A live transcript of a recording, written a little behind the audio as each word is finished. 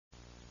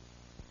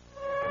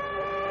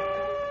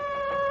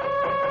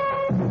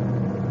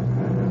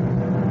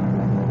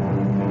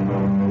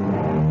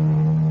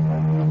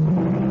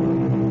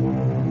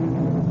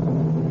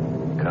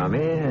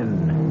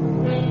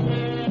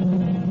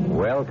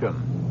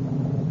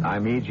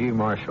I'm E.G.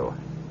 Marshall.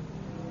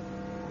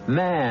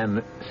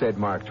 Man, said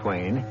Mark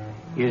Twain,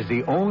 is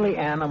the only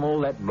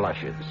animal that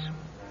blushes,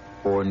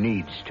 or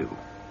needs to.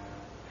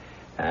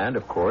 And,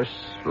 of course,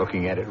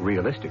 looking at it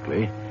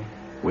realistically,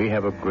 we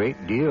have a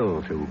great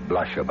deal to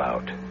blush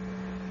about.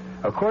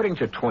 According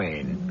to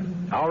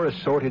Twain, our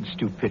assorted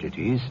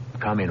stupidities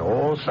come in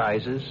all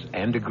sizes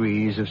and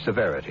degrees of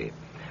severity.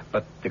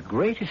 But the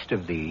greatest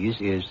of these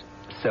is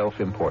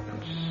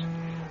self-importance.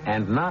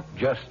 And not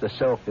just the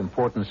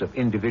self-importance of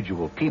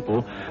individual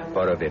people,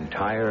 but of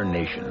entire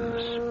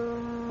nations.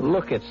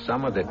 Look at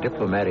some of the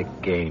diplomatic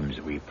games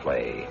we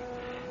play,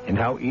 and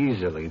how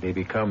easily they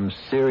become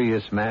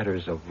serious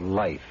matters of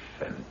life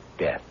and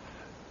death.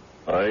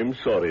 I'm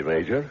sorry,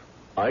 Major.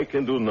 I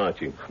can do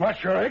nothing.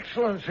 But, Your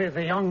Excellency,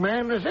 the young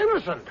man is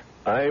innocent.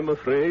 I'm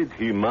afraid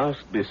he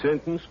must be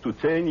sentenced to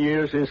 10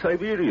 years in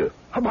Siberia.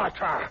 But,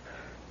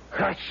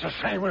 that's the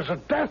same as a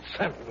death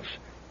sentence.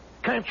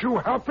 Can't you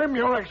help him,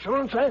 Your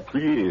Excellency?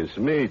 Please,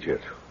 Major.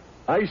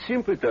 I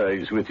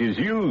sympathize with his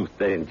youth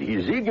and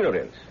his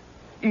ignorance.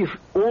 If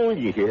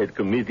only he had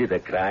committed a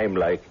crime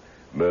like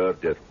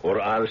murder or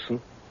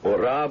arson or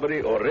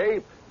robbery or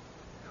rape,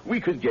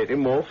 we could get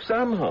him off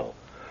somehow.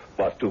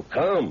 But to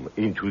come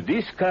into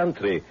this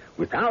country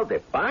without a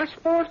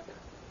passport?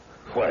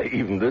 Why,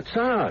 even the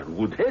Tsar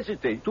would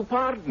hesitate to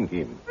pardon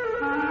him.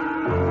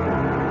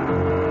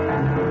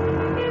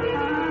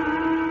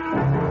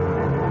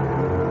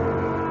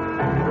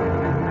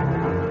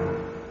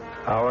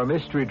 Our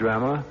mystery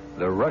drama,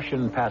 The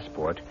Russian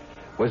Passport,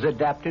 was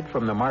adapted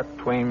from the Mark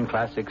Twain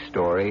classic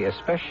story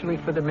especially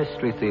for the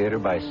Mystery Theater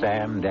by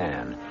Sam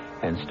Dan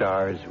and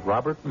stars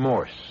Robert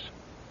Morse.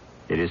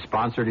 It is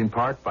sponsored in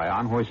part by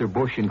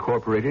Anheuser-Busch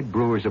Incorporated,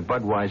 Brewers of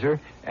Budweiser,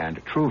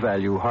 and True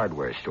Value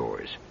Hardware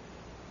Stores.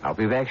 I'll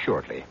be back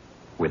shortly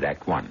with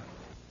Act One.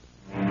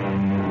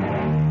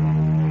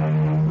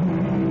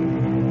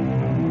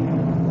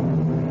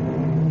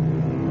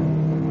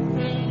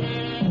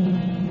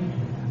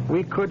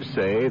 We could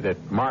say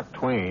that Mark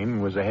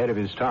Twain was ahead of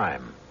his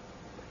time.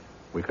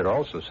 We could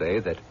also say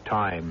that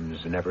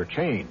times never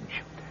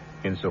change,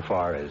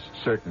 insofar as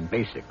certain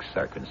basics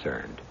are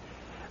concerned.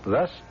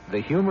 Thus,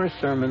 the humorous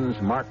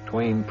sermons Mark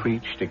Twain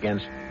preached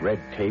against red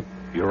tape,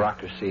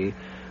 bureaucracy,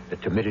 the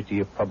timidity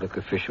of public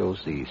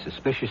officials, the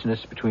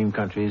suspiciousness between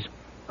countries,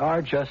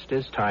 are just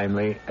as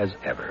timely as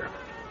ever.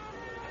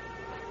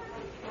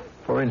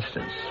 For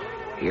instance,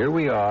 here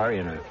we are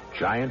in a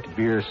giant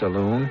beer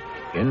saloon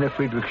in the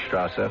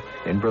Friedrichstrasse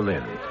in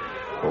Berlin.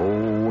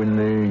 Oh, in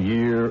the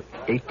year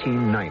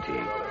 1890.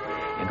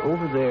 And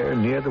over there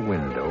near the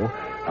window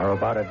are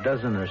about a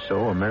dozen or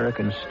so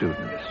American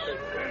students.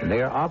 And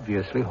they are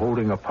obviously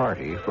holding a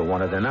party for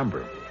one of their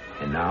number.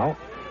 And now,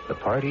 the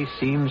party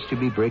seems to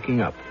be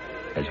breaking up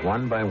as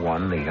one by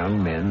one the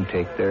young men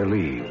take their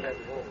leave.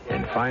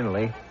 And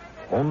finally,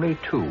 only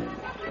two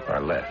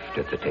are left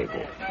at the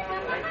table.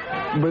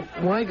 But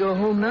why go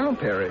home now,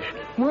 Parrish?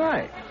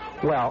 Why?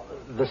 Well,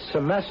 the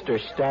semester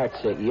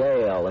starts at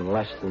Yale in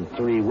less than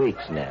 3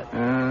 weeks, Ned.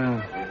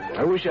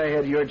 I wish I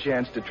had your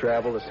chance to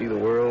travel to see the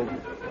world.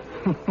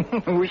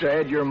 I wish I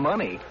had your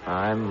money.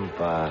 I'm,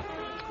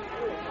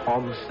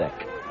 homesick.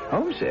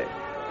 Homesick?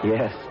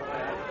 Yes.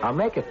 I'll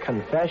make a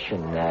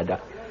confession, Ned.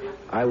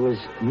 I was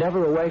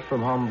never away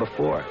from home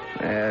before.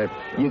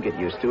 You get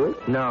used to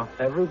it. No,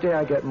 every day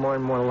I get more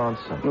and more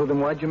lonesome. Well, then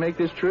why'd you make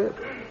this trip?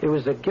 It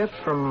was a gift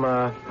from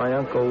my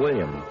Uncle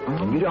William.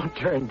 And you don't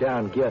turn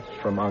down gifts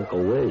from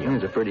Uncle William.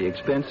 It's a pretty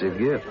expensive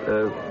gift.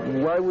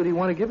 Why would he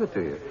want to give it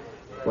to you?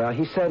 Well,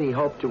 he said he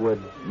hoped it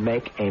would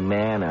make a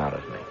man out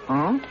of me.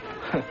 Huh?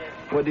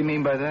 What do you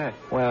mean by that?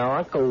 Well,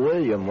 Uncle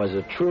William was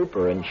a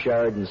trooper in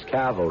Sheridan's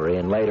cavalry,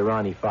 and later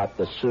on he fought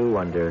the Sioux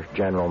under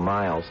General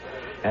Miles.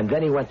 And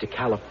then he went to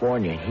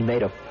California. He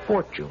made a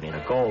fortune in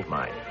a gold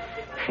mine.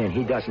 And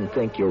he doesn't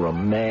think you're a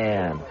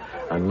man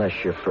unless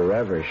you're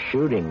forever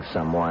shooting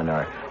someone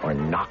or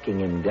knocking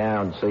him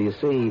down. So you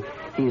see,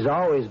 he's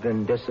always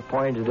been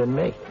disappointed in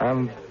me.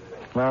 I'm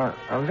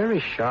very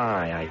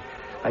shy.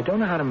 I don't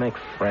know how to make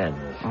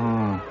friends.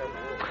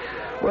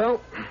 Well,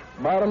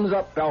 bottoms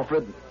up,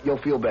 Alfred. You'll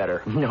feel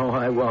better. No,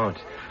 I won't.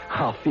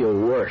 I'll feel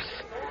worse.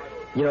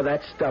 You know,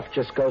 that stuff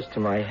just goes to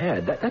my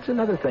head. That's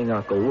another thing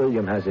Uncle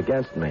William has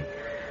against me.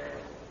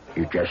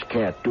 You just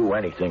can't do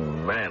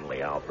anything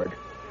manly, Alfred.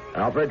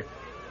 Alfred?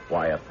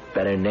 Why, a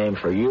better name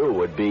for you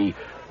would be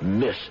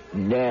Miss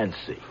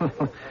Nancy.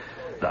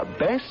 The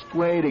best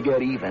way to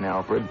get even,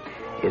 Alfred,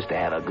 is to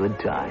have a good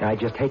time. I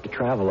just hate to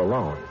travel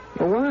alone.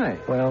 Well, why?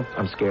 Well,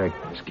 I'm scared.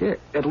 Scared?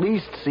 At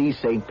least see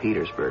St.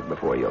 Petersburg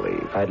before you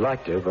leave. I'd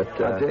like to, but...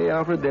 I'll tell you,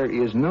 Alfred, there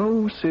is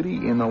no city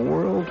in the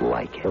world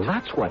like it. Well,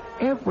 that's what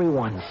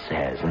everyone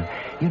says. And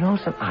you know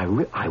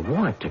something? I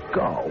want to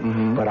go,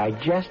 but I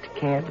just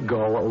can't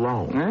go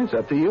alone. It's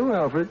up to you,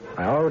 Alfred.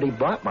 I already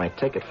bought my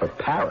ticket for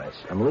Paris.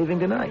 I'm leaving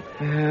tonight.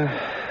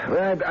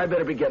 Well, I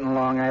better be getting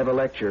along. I have a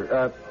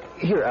lecture.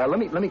 Here, let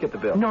me get the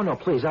bill. No,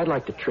 please. I'd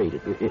like to treat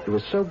it. It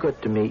was so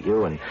good to meet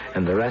you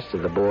and the rest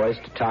of the boys,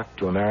 to talk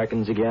to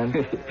Americans again.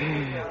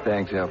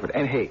 Thanks, Alfred.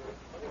 And hey,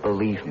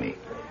 believe me,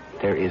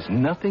 There is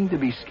nothing to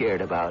be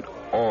scared about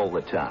all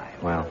the time.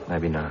 Well,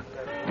 maybe not.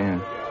 Yeah.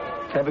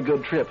 Have a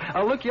good trip.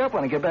 I'll look you up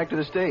when I get back to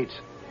the States.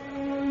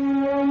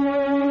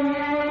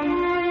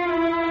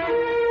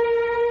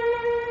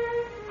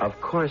 Of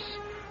course,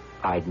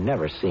 I'd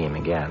never see him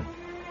again.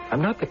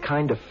 I'm not the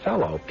kind of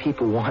fellow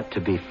people want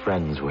to be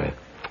friends with.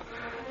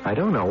 I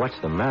don't know what's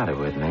the matter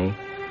with me.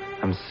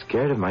 I'm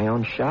scared of my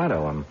own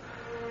shadow.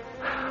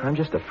 I'm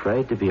just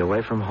afraid to be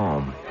away from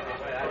home.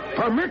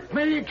 Permit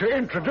me to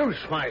introduce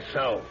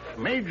myself.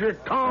 Major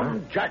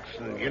Tom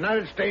Jackson,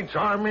 United States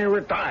Army,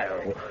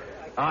 retired.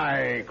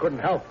 I couldn't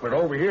help but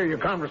overhear your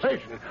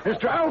conversation.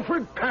 Mr.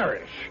 Alfred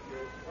Parrish,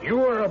 you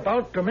are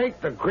about to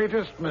make the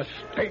greatest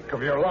mistake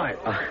of your life.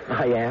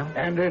 I am?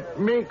 And it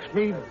makes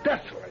me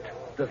desolate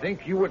to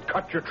think you would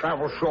cut your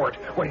travel short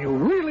when you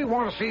really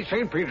want to see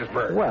St.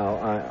 Petersburg.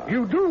 Well,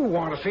 You do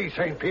want to see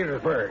St.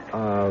 Petersburg.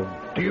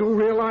 Do you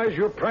realize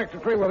you're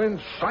practically within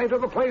sight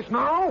of the place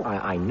now?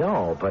 I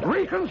know, but...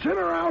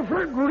 Reconsider,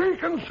 Alfred,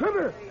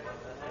 reconsider.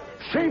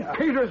 St.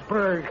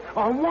 Petersburg,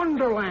 a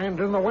wonderland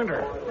in the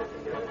winter.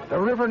 The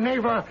River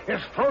Neva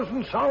is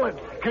frozen solid.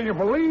 Can you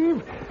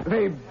believe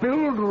they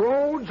build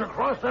roads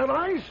across that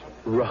ice?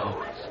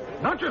 Roads?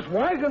 Not just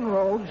wagon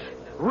roads,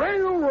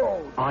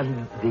 railroads.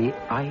 On the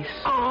ice?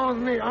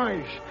 On the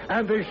ice.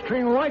 And they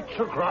string lights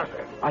across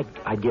it.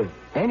 I'd give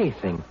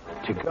anything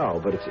to go,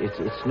 but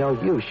it's no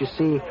use. You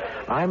see,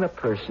 I'm a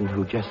person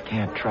who just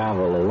can't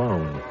travel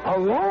alone.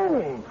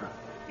 Alone?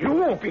 You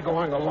won't be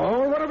going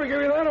alone. Whatever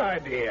gave you that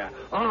idea?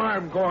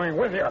 I'm going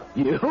with you.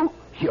 You?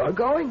 You're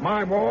going?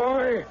 My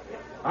boy,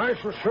 I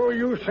shall show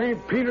you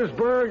St.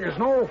 Petersburg as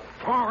no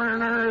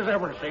foreigner has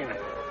ever seen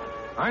it.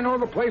 I know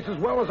the place as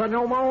well as I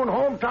know my own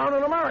hometown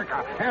in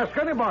America. Ask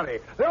anybody.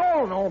 They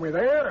all know me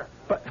there.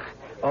 But,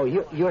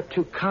 you're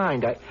too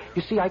kind.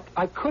 You see, I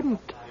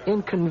couldn't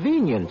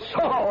inconvenience.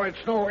 Oh,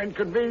 it's no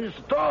inconvenience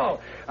at all.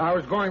 I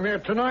was going there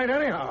tonight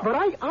anyhow. But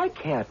I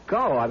can't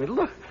go. I mean,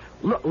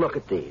 look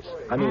at these.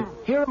 I mean,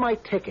 here are my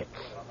tickets.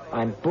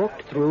 I'm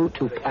booked through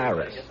to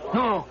Paris.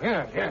 Oh,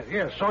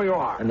 yes, so you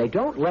are. And they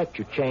don't let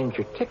you change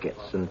your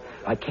tickets, and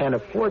I can't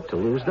afford to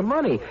lose the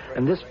money.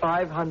 And this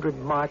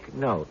 500-mark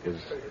note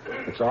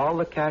it's all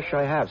the cash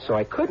I have, so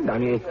I couldn't. I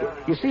mean,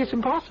 you see, it's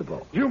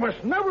impossible. You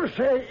must never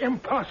say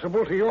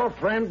impossible to your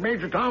friend,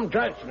 Major Tom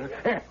Jackson.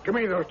 Here, give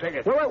me those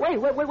tickets. Wait,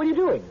 what are you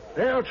doing?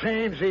 They'll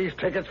change these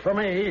tickets for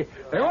me.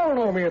 They all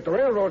know me at the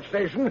railroad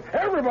station.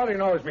 Everybody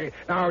knows me.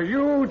 Now,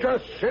 you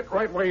just sit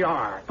right where you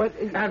are.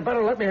 And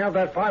better let me have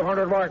that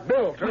 500-mark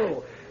bill,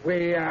 too.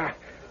 We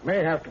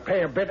may have to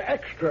pay a bit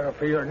extra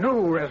for your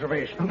new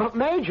reservation. But,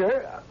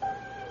 Major...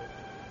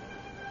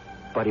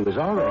 But he was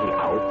already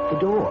out the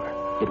door.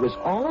 It was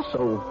all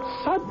so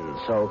sudden,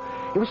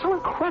 it was so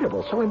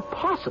incredible, so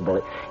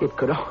impossible. It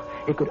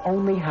could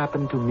only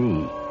happen to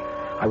me.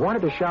 I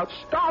wanted to shout,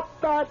 "Stop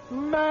that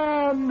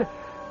man!"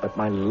 But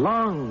my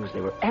lungs,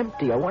 they were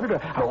empty. I wanted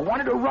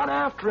to run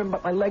after him,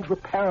 but my legs were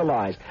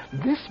paralyzed.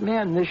 This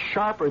man, this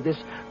sharper, this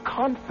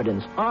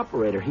confidence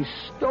operator, he's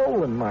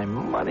stolen my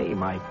money,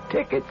 my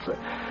tickets.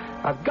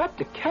 I've got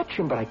to catch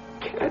him, but I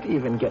can't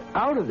even get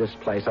out of this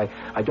place.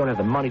 I don't have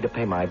the money to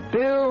pay my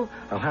bill.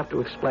 I'll have to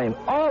explain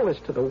all this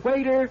to the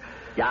waiter.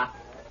 Ja.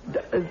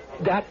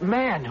 That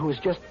man who was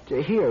just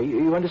here,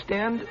 you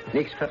understand?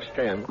 Niks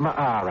verstehen.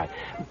 All right.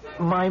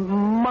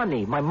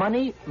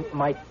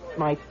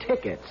 My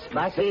tickets.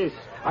 Was ist?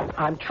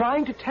 I'm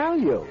trying to tell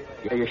you.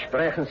 Ja,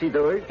 sprechen Sie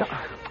Deutsch?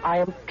 I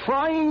am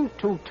trying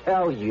to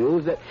tell you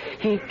that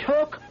he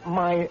took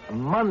my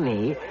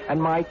money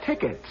and my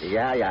tickets.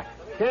 Ja.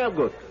 Sehr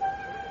gut.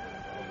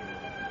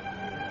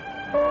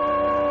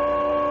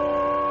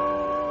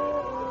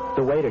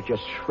 The waiter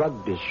just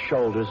shrugged his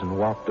shoulders and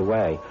walked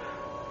away.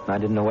 I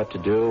didn't know what to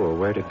do or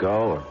where to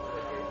go or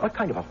what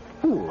kind of a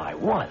fool I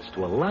was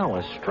to allow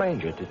a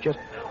stranger to just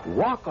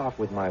walk off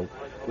with my...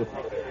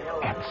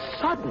 And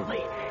suddenly,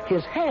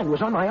 his hand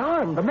was on my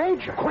arm, the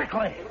Major.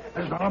 Quickly!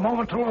 There's not a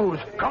moment to lose.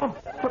 Come.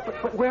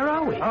 But where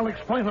are we? I'll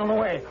explain on the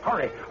way.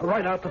 Hurry.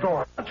 Right out the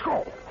door. Let's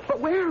go. But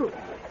where?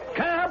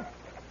 Cab!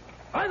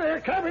 Hi there,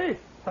 cabby.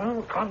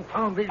 Oh,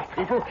 confound these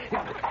people.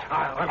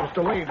 I was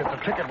delayed at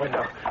the ticket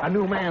window. A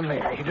new man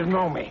there. He didn't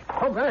know me.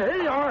 Oh, here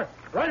you are.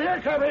 Right here,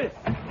 cabby.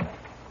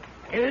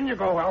 In you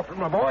go, Alfred,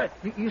 my boy.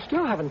 You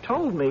still haven't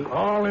told me.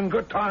 All in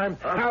good time.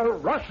 Now,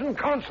 Russian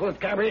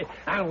consulate, cabby,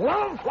 and let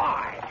 'em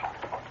fly.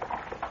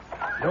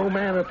 No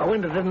man at the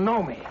window didn't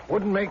know me.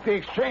 Wouldn't make the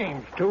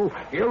exchange. Too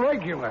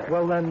irregular.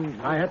 Well, then...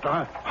 I had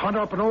to hunt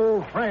up an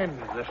old friend,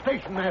 the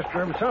station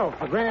master himself,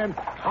 the Grand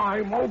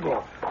High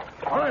Mogul.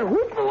 All right,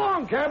 whoop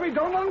along, cabby.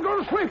 Don't let him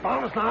go to sleep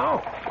on us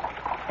now.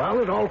 Well,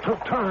 it all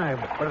took time,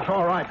 but it's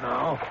all right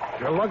now.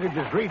 Your luggage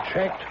is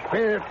rechecked,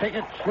 fare,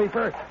 ticket,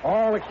 sleeper,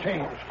 all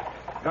exchanged.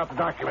 Got the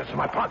documents in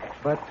my pocket.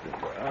 But...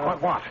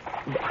 What?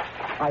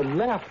 I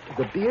left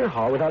the beer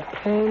hall without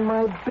paying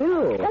my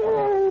bill.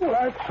 Oh,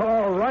 that's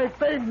all right.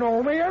 They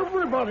know me.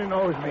 Everybody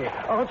knows me.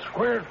 I'll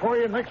square it for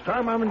you next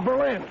time I'm in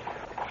Berlin.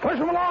 Push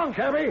him along,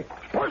 cabby.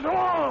 Push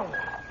along.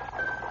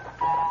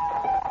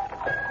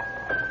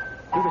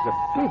 He was a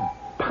big,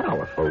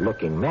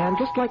 powerful-looking man,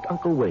 just like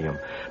Uncle William.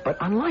 But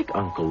unlike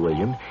Uncle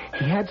William,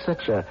 he had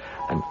such an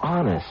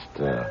honest,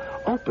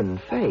 open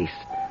face.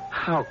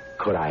 How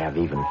could I have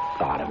even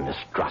thought of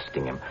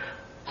mistrusting him?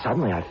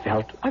 Suddenly I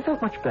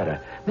felt much better.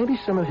 Maybe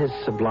some of his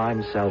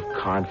sublime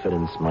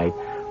self-confidence might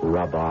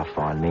rub off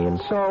on me. And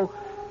so,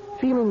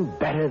 feeling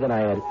better than I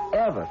had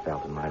ever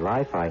felt in my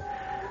life, I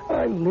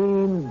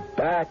leaned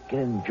back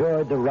and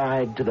enjoyed the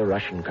ride to the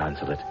Russian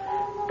consulate.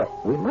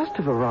 But we must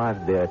have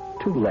arrived there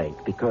too late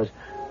because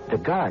the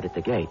guard at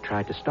the gate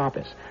tried to stop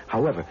us.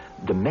 However,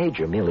 the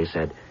major merely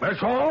said,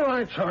 "That's all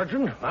right,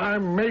 Sergeant.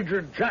 I'm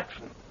Major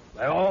Jackson.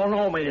 They all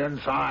know me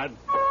inside."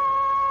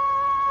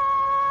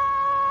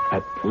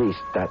 At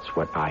least that's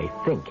what I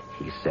think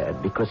he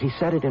said, because he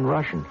said it in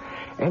Russian.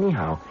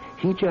 Anyhow,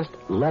 he just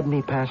led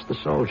me past the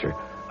soldier,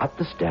 up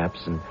the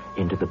steps and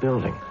into the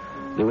building.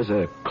 There was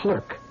a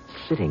clerk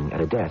sitting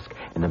at a desk,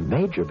 and the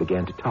major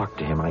began to talk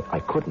to him. I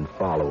couldn't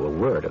follow a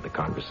word of the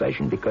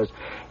conversation because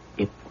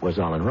it was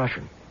all in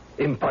Russian.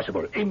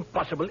 Impossible.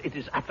 It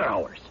is after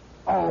hours.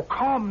 Oh,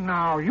 come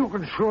now. You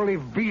can surely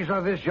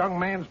visa this young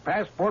man's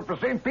passport for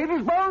St.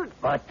 Petersburg.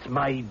 But,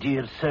 my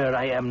dear sir,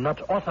 I am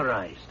not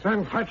authorized.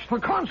 Then fetch the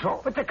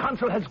consul. But the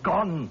consul has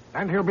gone.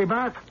 And he'll be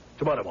back?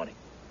 Tomorrow morning.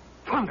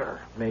 Thunder.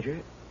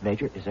 Major,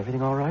 is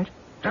everything all right?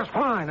 Just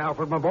fine,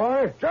 Alfred, my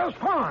boy. Just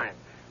fine.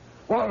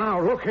 Well,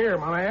 now, look here,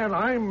 my man.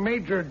 I'm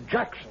Major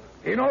Jackson.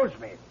 He knows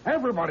me.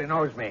 Everybody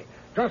knows me.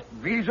 Just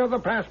visa the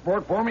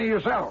passport for me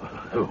yourself.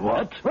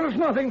 What? Well, there's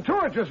nothing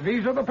to it. Just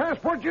visa the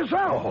passport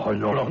yourself. Oh,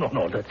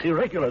 no. That's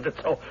irregular. That's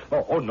so...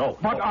 Oh, no.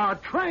 But no. our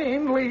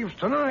train leaves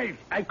tonight.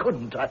 I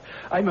couldn't.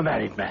 I'm a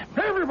married man.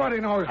 Everybody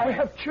knows me. I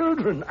have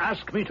children.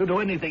 Ask me to do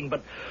anything,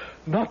 but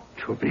not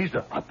to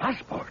visa a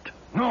passport.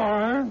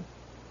 No,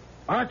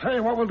 I'll tell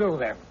you what we'll do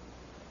then.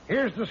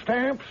 Here's the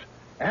stamps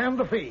and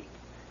the fee.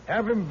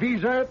 Have him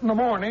visa it in the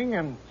morning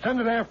and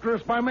send it after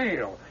us by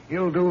mail.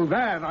 He'll do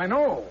that, I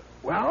know.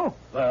 Well?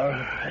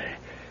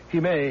 He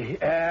may.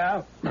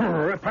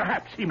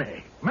 Perhaps he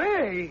may.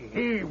 May?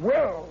 He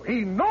will.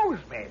 He knows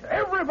me.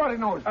 Everybody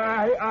knows me.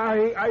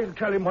 I'll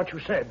tell him what you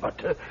said,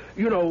 but,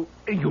 you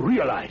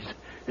realize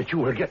that you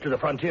will get to the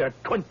frontier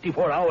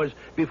 24 hours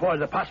before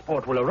the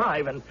passport will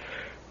arrive, and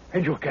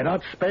you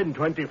cannot spend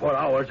 24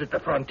 hours at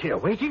the frontier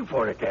waiting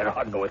for it. There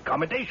are no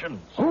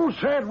accommodations. Who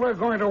said we're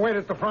going to wait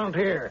at the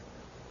frontier?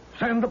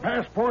 Send the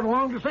passport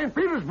along to St.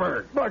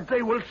 Petersburg. But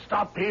they will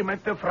stop him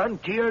at the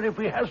frontier if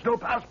he has no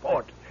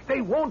passport.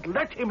 They won't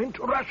let him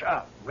into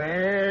Russia.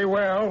 Very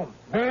well.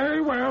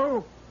 Very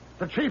well.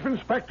 The chief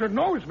inspector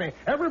knows me.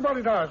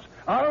 Everybody does.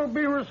 I'll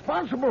be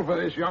responsible for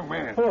this young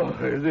man. Oh,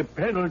 the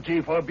penalty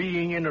for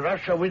being in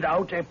Russia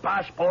without a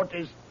passport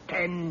is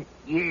 10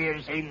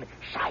 years in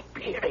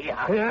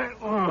Siberia. Yeah?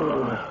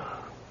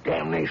 Oh,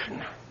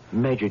 damnation.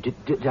 Major,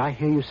 did I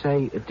hear you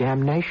say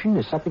damnation?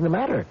 Is something the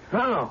matter?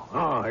 No.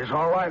 Oh, it's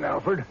all right,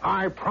 Alfred.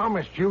 I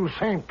promised you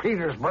St.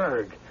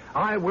 Petersburg.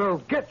 I will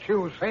get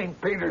you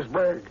St.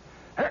 Petersburg.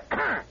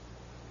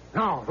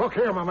 Now, look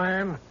here, my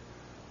man.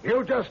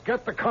 You just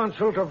get the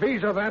consul to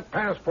visa that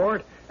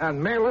passport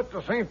and mail it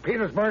to St.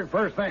 Petersburg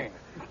first thing.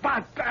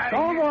 But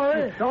Don't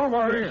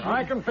worry.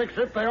 I can fix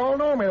it. They all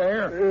know me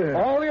there.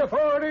 All the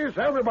authorities,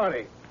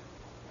 everybody.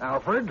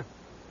 Alfred,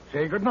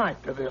 say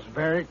goodnight to this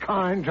very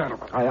kind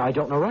gentleman. I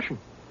don't know Russian.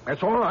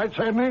 That's all right.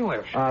 Say it in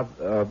English.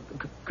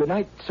 Good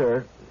night,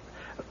 sir.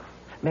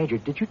 Major,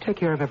 did you take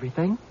care of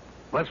everything?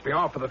 Let's be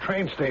off for the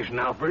train station,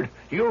 Alfred.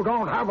 You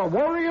don't have a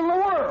worry in the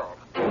world.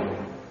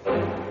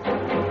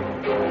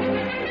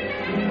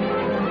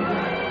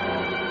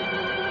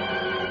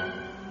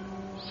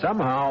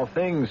 Somehow,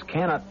 things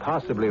cannot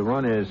possibly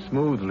run as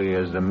smoothly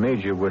as the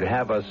Major would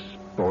have us,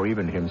 or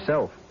even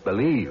himself,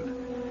 believe.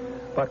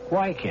 But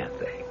why can't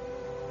they?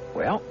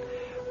 Well,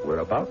 we're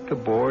about to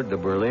board the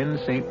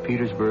Berlin-St.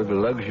 Petersburg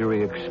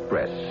Luxury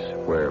Express,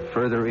 where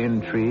further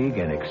intrigue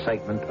and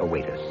excitement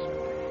await us.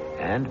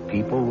 And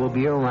people will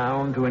be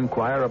around to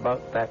inquire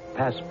about that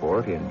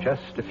passport in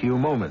just a few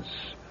moments,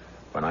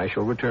 when I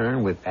shall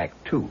return with Act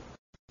 2.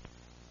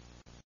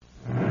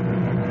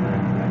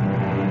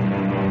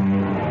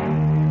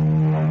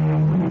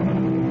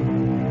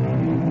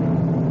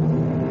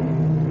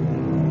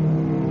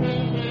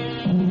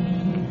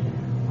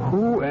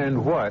 Who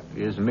and what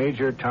is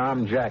Major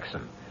Tom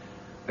Jackson?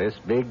 This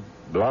big,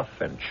 bluff,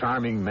 and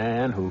charming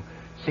man who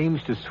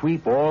seems to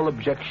sweep all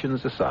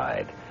objections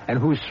aside, and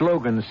whose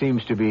slogan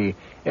seems to be,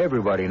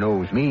 "Everybody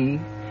knows me."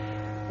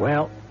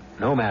 Well,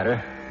 no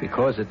matter,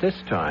 because at this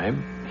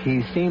time,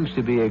 he seems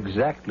to be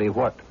exactly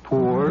what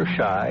poor,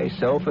 shy,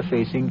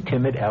 self-effacing,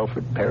 timid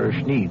Alfred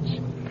Parrish needs.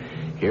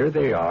 Here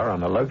they are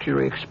on the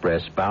Luxury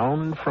Express,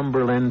 bound from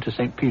Berlin to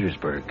St.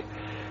 Petersburg,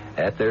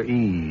 at their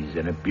ease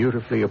in a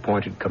beautifully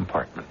appointed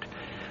compartment,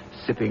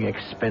 sipping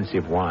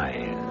expensive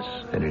wines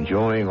and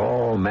enjoying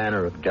all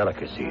manner of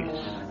delicacies.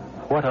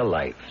 What a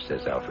life,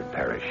 says Alfred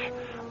Parrish.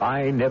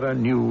 I never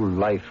knew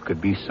life could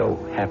be so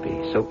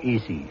happy, so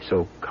easy,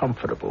 so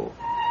comfortable.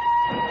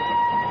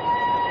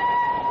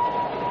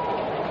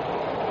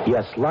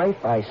 Yes,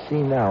 life I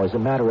see now is a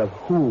matter of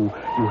who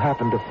you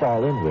happen to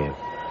fall in with.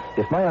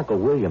 If my Uncle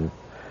William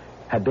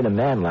had been a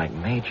man like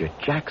Major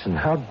Jackson,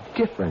 how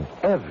different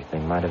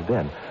everything might have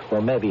been.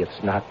 Well, maybe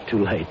it's not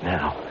too late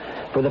now.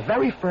 For the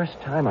very first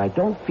time, I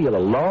don't feel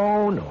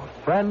alone or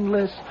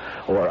friendless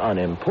or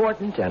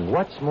unimportant, and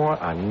what's more,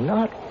 I'm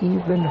not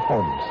even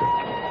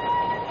homesick.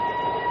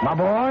 My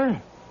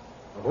boy,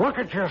 look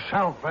at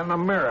yourself in the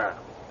mirror.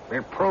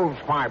 It proves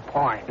my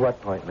point.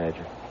 What point,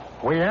 Major?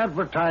 We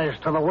advertise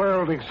to the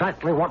world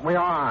exactly what we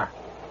are.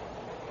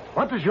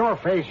 What does your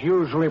face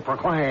usually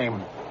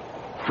proclaim?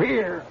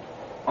 Fear,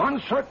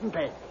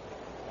 uncertainty.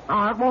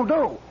 Now, that won't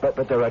do.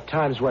 But there are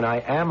times when I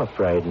am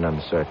afraid and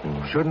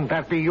uncertain. Shouldn't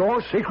that be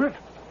your secret?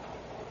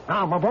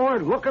 Now, my boy,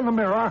 look in the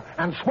mirror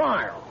and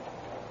smile.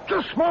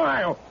 Just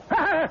smile.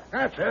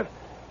 That's it.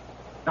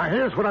 Now,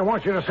 here's what I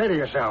want you to say to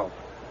yourself.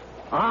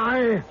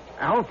 I,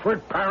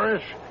 Alfred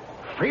Parrish,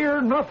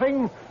 fear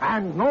nothing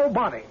and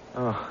nobody.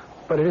 Oh,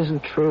 but it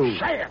isn't true.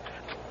 Say it.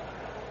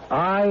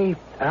 I,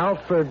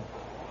 Alfred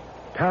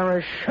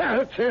Parrish.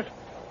 That's it.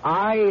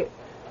 I,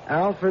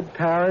 Alfred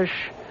Parrish,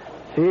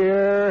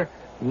 fear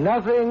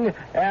nothing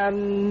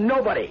and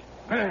nobody.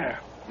 There.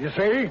 You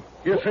see?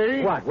 You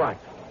see? What?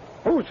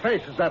 Whose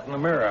face is that in the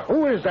mirror?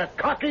 Who is that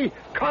cocky,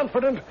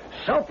 confident,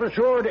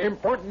 self-assured,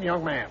 important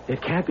young man?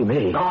 It can't be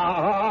me.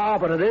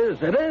 But it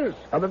is. It is.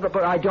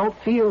 But I don't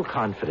feel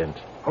confident.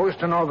 Who's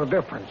to know the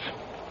difference?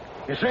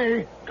 You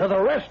see, to the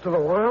rest of the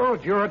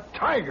world, you're a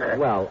tiger.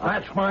 Well,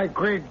 that's my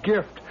great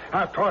gift.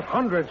 I've taught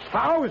hundreds,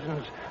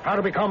 thousands, how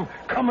to become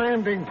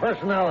commanding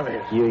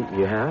personalities. You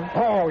have?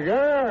 Oh,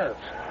 yes.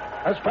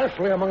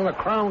 Especially among the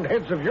crowned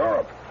heads of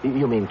Europe.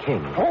 You mean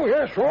kings? Oh,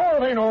 yes, sure.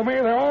 They know me.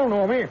 They all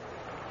know me.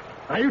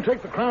 Now, you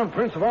take the Crown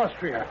Prince of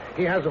Austria.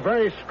 He has a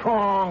very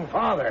strong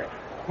father,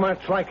 much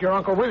like your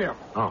Uncle William.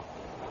 Oh.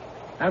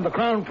 And the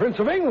Crown Prince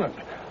of England.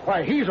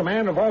 Why, he's a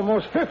man of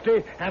almost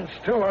 50 and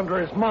still under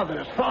his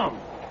mother's thumb.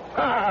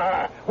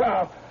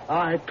 Well,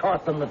 I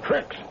taught them the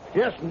tricks.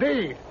 Yes,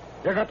 indeed.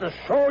 You got to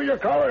show your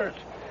colors.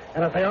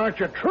 And if they aren't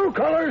your true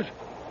colors,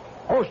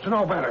 who's to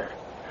know better?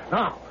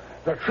 Now,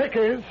 the trick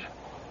is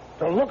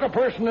to look a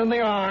person in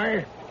the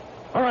eye.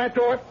 All right,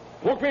 do it.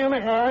 Look me in the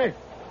eye.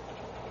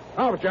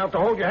 Oh, but you have to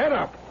hold your head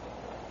up.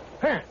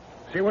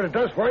 See what it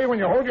does for you when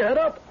you hold your head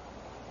up?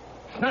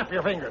 Snap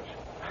your fingers.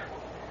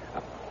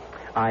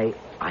 I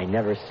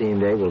never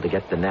seemed able to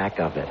get the knack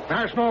of it.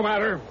 That's no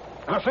matter.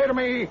 Now say to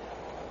me,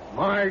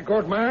 my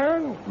good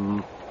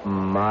man.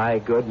 My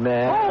good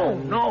man? Oh,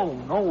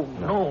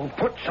 no.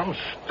 Put some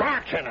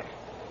starch in it.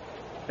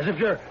 As if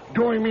you're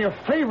doing me a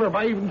favor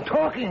by even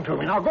talking to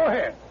me. Now go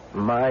ahead.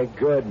 My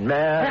good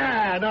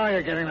man. Now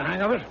you're getting the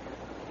hang of it.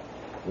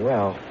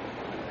 Well,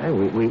 hey,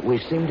 we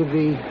seem to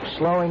be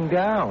slowing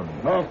down.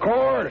 Of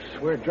course.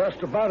 We're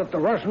just about at the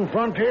Russian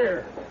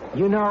frontier.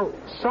 You know,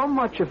 so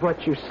much of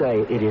what you say,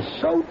 it is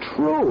so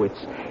true.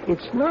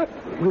 It's not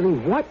really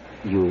what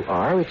you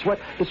are. It's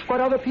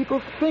what other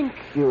people think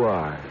you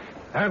are.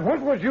 And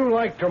what would you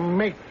like to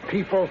make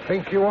people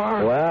think you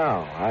are?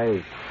 Well,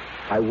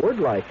 I would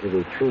like to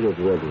be treated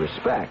with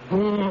respect.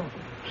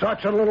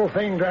 Such a little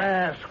thing to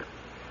ask.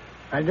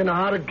 And you know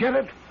how to get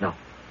it? No.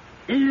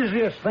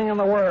 Easiest thing in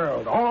the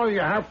world. All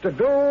you have to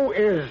do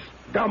is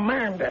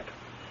demand it.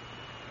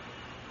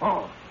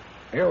 Oh,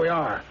 here we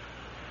are.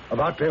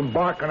 About to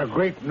embark on a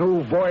great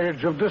new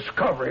voyage of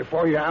discovery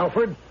for you,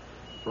 Alfred.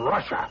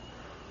 Russia.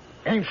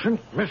 Ancient,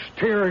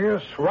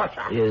 mysterious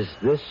Russia. Is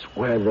this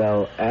where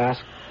they'll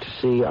ask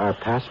to see our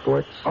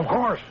passports? Of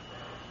course.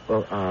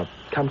 Well,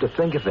 come to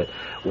think of it,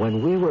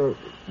 when we were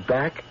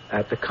back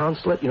at the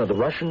consulate, the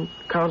Russian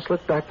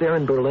consulate back there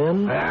in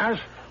Berlin? Yes?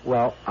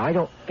 Well, I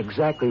don't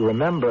exactly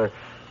remember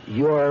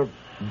your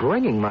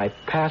bringing my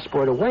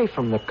passport away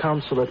from the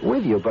consulate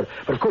with you, but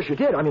of course you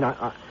did. I mean,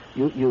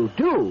 you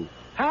do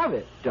have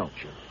it, don't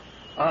you?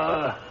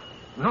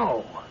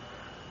 No.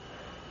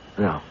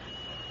 No.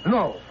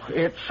 No,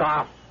 it's,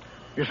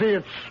 you see,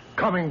 it's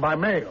coming by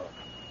mail.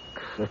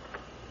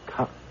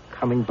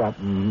 Coming by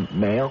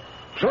mail?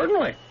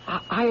 Certainly.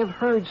 I have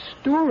heard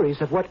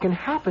stories of what can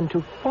happen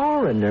to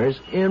foreigners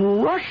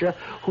in Russia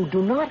who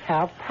do not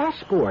have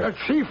passports. The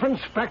chief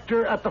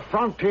inspector at the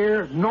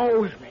frontier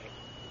knows me.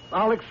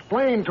 I'll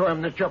explain to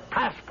him that your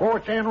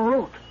passport's en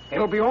route.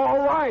 It'll be all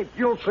right,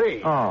 you'll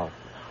see. Oh.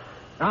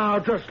 Now,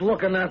 just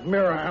look in that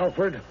mirror,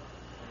 Alfred.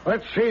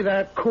 Let's see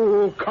that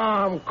cool,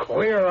 calm,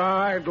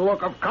 clear-eyed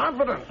look of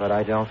confidence. But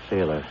I don't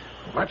feel it.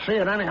 Let's see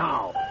it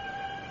anyhow.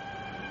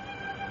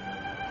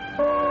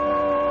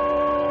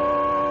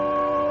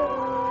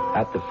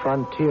 At the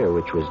frontier,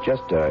 which was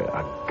just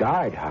a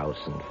guardhouse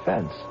and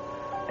fence,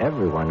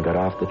 everyone got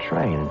off the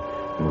train,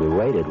 and we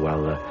waited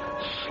while the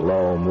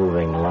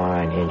slow-moving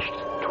line inched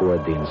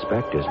toward the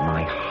inspectors.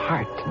 My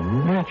heart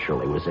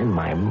naturally was in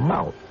my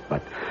mouth,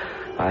 but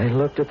I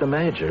looked at the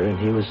major, and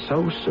he was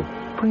so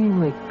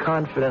supremely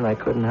confident I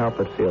couldn't help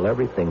but feel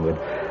everything would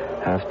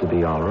have to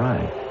be all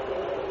right.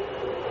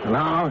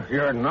 Now,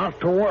 you're not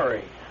to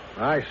worry.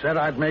 I said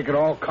I'd make it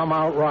all come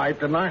out right,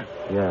 didn't I?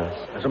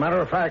 Yes. As a matter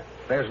of fact,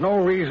 there's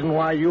no reason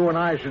why you and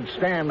I should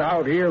stand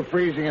out here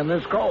freezing in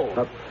this cold.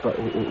 But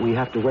we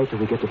have to wait till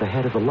we get to the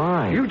head of the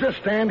line. You just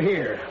stand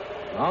here.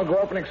 I'll go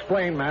up and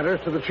explain matters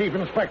to the chief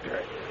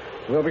inspector.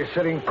 We'll be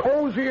sitting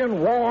cozy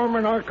and warm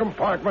in our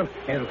compartment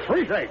in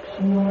 3 shakes.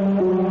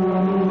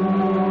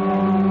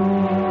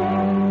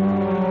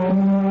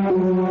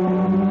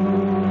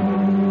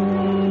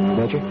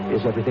 Major,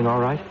 is everything all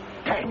right?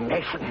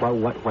 Damnation. Well,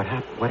 what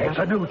happened? It's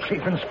a new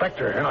chief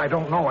inspector, and I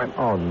don't know him.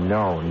 Oh,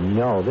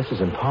 no. This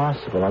is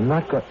impossible. I'm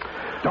not going...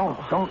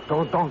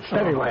 Don't.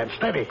 Steady, lad,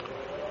 steady.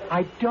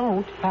 I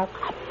don't have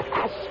a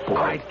passport.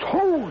 I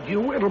told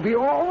you it'll be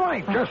all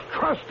right. Just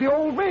trust the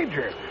old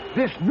major.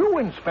 This new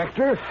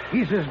inspector,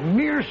 he's as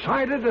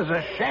nearsighted as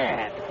a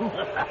shad.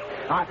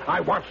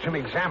 I watched him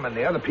examine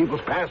the other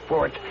people's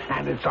passports,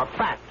 and it's a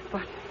fact.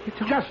 But you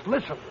don't... Just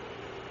listen.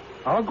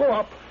 I'll go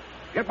up,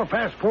 get my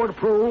passport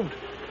approved,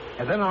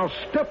 and then I'll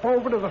step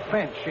over to the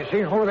fence. You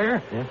see over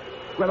there? Yeah.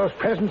 Where those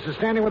peasants are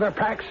standing with their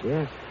packs?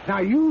 Yes. Now,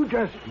 you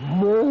just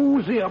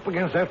mosey up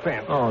against that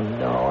fence. Oh,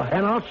 no.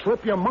 And I'll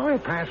slip you my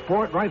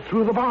passport right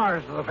through the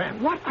bars of the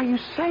fence. What are you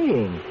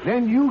saying?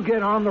 Then you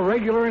get on the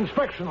regular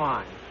inspection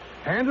line.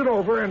 Hand it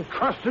over and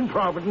trust in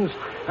Providence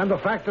and the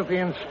fact that the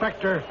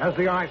inspector has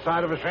the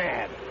eyesight of a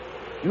shad.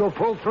 You'll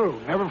pull through,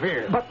 never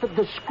fear. But the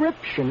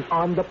description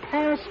on the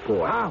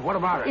passport... What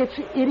about it?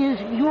 It is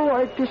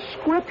your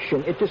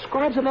description. It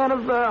describes a man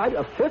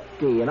of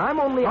 50, and I'm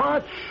only...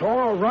 That's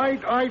all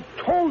right. I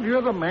told you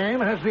the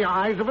man has the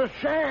eyes of a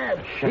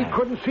shad. He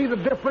couldn't see the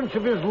difference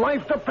if his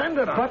life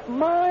depended on it. But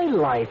my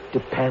life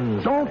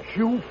depends on it. Don't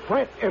you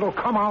fret. It'll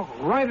come out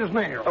right as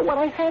nails. When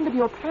I hand him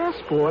your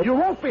passport... You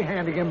won't be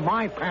handing him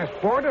my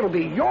passport. It'll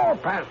be your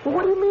passport.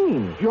 What do you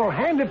mean? You'll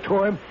hand it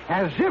to him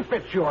as if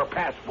it's your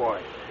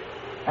passport.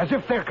 As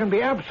if there can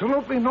be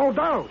absolutely no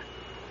doubt.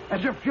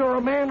 As if you're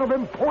a man of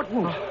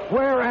importance,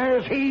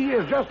 whereas he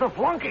is just a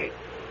flunky.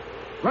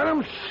 Let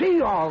him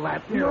see all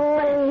that in your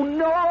face.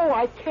 No,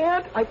 I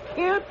can't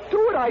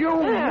do it. You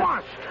can't.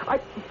 must.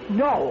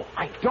 No,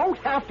 I don't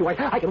have to. I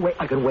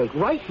can wait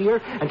right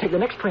here and take the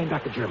next train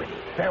back to Germany.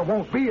 There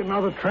won't be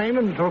another train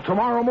until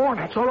tomorrow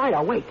morning. That's all right,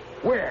 I'll wait.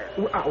 Where?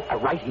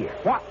 Right here.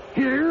 What?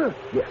 Here?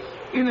 Yes.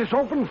 In this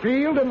open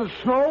field, in the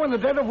snow, in the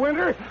dead of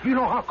winter? You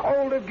know how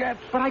cold it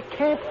gets. But I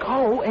can't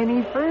go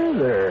any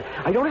further.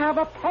 I don't have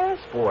a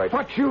passport.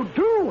 But you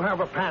do have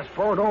a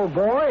passport, old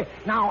boy.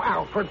 Now,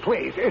 Alfred,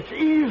 please. It's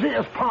easy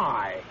as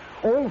pie.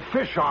 Old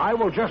Fisheye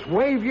will just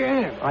wave you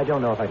in. I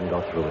don't know if I can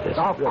go through with this.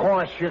 Of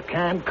course you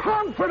can.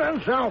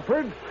 Confidence,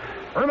 Alfred.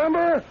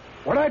 Remember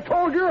what I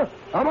told you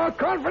about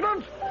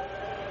confidence?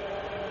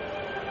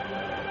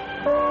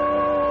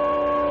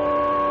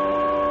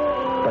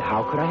 But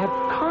how could I have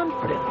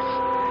confidence?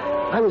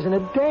 I was in a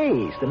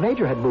daze. The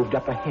major had moved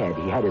up ahead.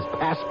 He had his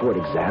passport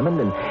examined,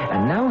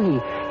 and now he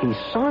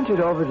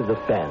sauntered over to the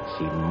fence.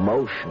 He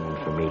motioned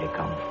for me to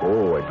come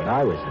forward, but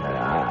I was in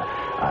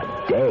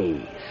a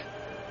daze.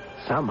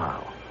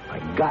 Somehow, I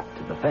got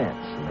to the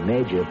fence, and the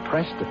major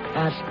pressed the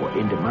passport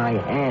into my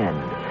hand,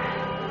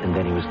 and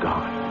then he was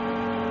gone.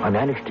 I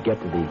managed to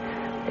get to the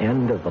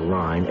end of the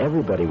line.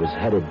 Everybody was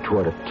headed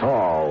toward a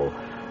tall,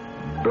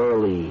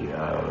 burly,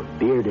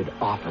 bearded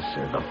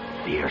officer, the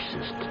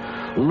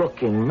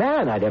fiercest-looking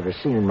man I'd ever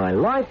seen in my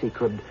life. He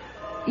could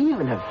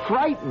even have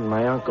frightened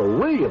my Uncle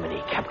William, and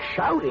he kept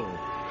shouting,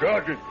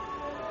 Sergeant!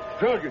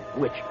 Sergeant!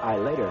 Which I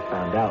later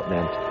found out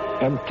meant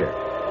enter.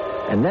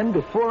 And then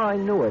before I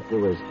knew it, there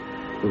was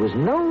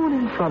no one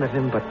in front of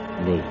him but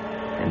me.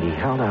 And he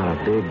held out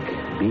a big,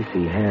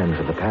 beefy hand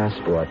for the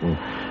passport, and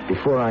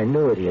before I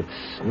knew it, he had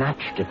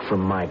snatched it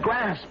from my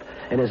grasp,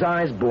 and his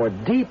eyes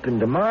bored deep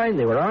into mine.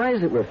 They were eyes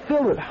that were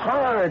filled with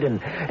hard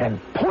and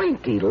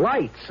pointy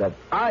lights of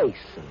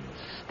ice and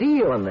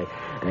steel, and they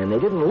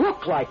didn't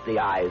look like the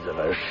eyes of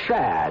a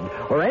shad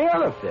or any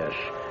other fish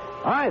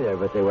either,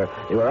 but they were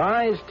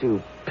eyes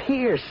to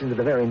pierce into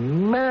the very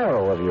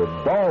marrow of your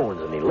bones.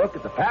 And he looked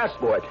at the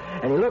passport,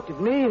 and he looked at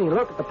me, and he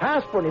looked at the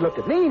passport, and he looked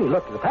at me, and he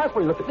looked at the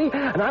passport, and he looked at me,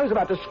 and I was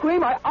about to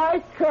scream,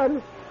 I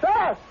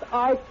confess,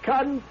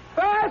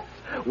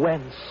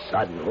 when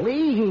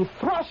suddenly he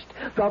thrust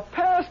the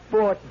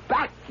passport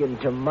back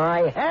into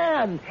my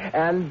hand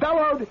and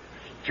bellowed,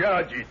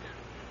 Charge it!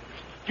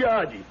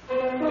 Charge it!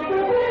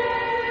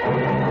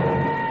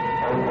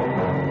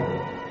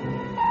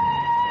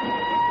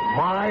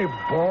 My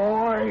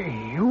boy,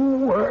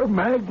 you were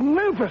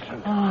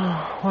magnificent.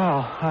 Oh,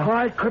 well,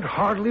 I could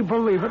hardly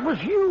believe it was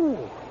you.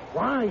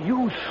 Why,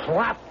 you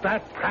slapped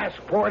that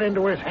passport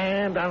into his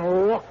hand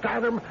and looked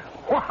at him.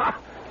 Why,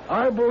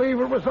 I believe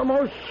it was the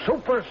most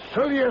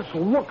supercilious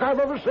look I've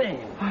ever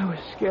seen. I was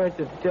scared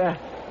to death.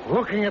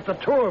 Looking at the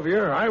two of you,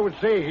 I would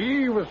say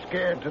he was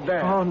scared to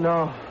death. Oh,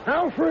 no.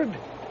 Alfred,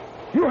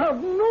 you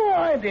have no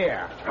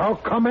idea how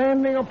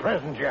commanding a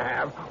presence you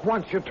have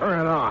once you turn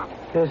it on.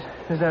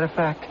 Is that a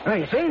fact?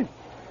 Hey, see?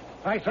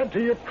 I said to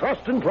you,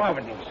 trust in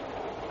Providence.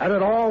 And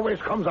it always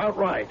comes out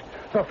right.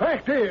 The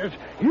fact is,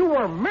 you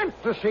were meant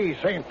to see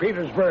St.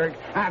 Petersburg,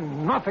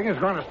 and nothing is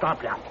going to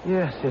stop you.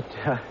 Yes,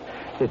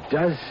 it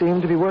does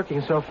seem to be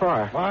working so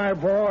far. My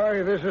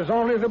boy, this is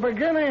only the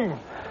beginning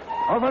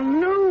of a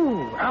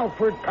new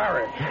Alfred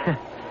Parrish.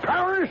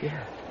 Parrish,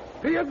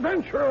 the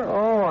adventurer.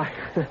 Oh,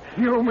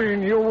 You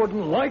mean you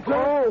wouldn't like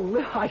that?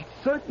 Oh, I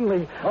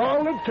certainly...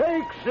 All it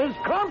takes is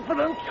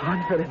confidence.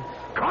 Confidence.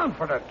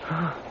 Confidence.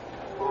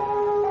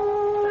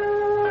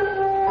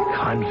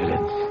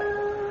 Confidence.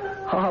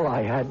 All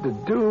I had to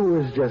do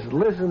was just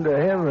listen to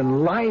him,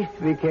 and life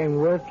became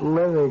worth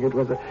living. It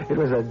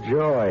was a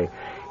joy.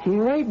 He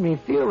made me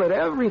feel that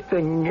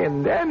everything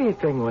and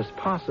anything was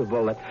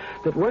possible,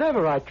 that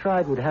whatever I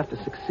tried would have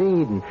to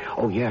succeed. And,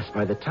 oh, yes,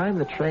 by the time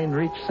the train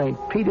reached St.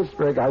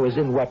 Petersburg, I was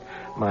in what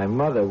my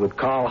mother would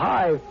call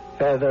high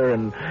feather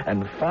and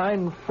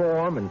fine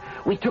form. And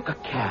we took a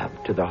cab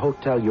to the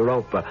Hotel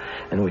Europa,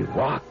 and we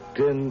walked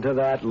into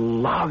that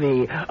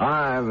lobby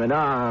arm in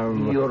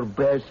arm. Your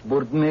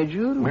passport,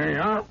 Major? May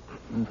I?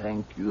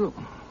 Thank you.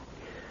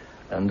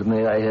 And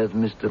may I have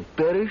Mr.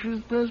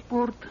 Parrish's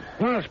passport?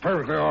 That's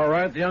perfectly all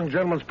right. The young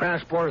gentleman's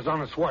passport is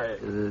on its way.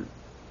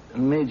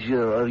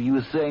 Major, are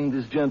you saying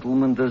this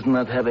gentleman does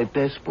not have a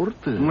passport?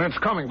 It's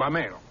coming by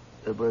mail.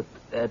 But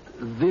at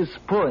this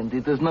point,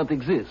 it does not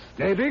exist.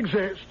 It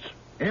exists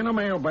in a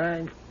mail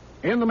bag,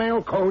 in the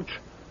mail coach,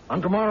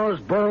 on tomorrow's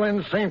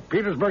Berlin-St.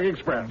 Petersburg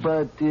Express.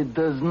 But it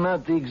does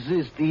not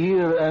exist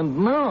here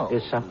and now.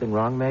 Is something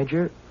wrong,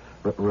 Major?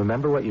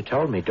 Remember what you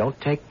told me. Don't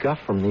take guff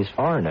from these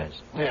foreigners.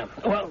 Yeah.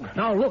 Well,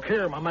 now look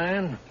here, my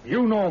man.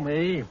 You know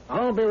me.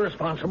 I'll be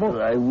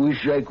responsible. I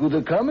wish I could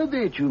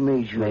accommodate you,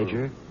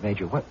 Major.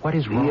 Major, what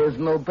is wrong? He has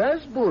no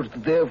passport.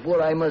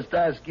 Therefore, I must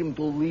ask him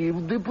to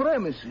leave the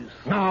premises.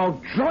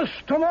 Now, just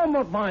a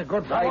moment, my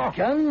good fellow. I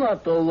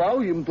cannot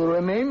allow him to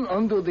remain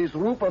under this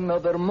roof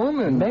another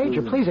moment.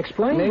 Major, please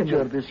explain.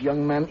 Major, this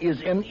young man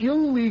is an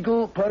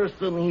illegal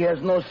person. He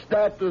has no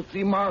status.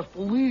 He must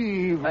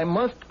leave. I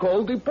must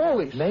call the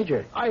police. Major.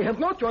 I have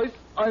no choice.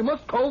 I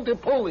must call the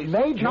police.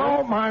 Major.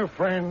 No, my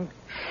friend.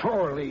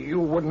 Surely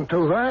you wouldn't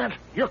do that.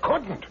 You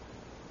couldn't.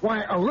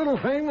 Why, a little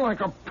thing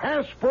like a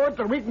passport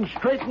that we can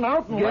straighten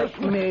out and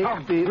Get me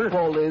the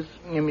police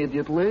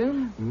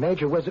immediately.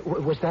 Major,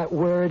 was that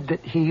word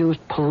that he used,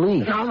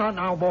 police?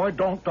 Now, boy,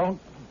 don't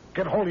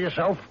get hold of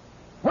yourself.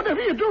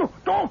 Whatever you do,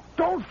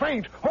 don't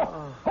faint.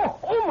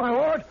 Oh, my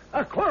lord.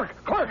 Clerk,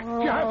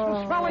 do you have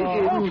some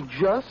smelling salts? In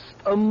just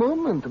a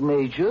moment,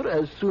 Major,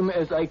 as soon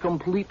as I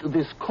complete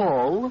this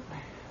call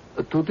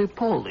to the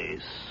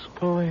police.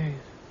 Police.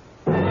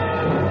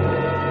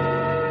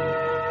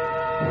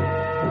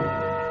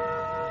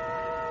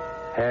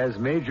 Has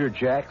Major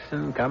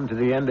Jackson come to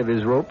the end of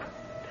his rope?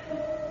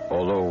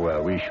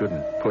 Although we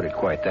shouldn't put it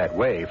quite that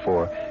way,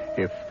 for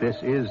if this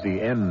is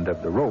the end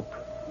of the rope,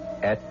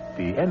 at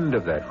the end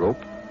of that rope,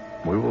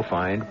 we will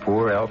find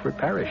poor Alfred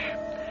Parrish.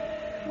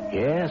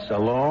 Yes, a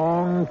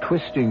long,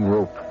 twisting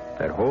rope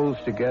that holds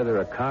together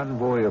a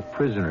convoy of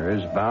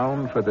prisoners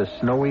bound for the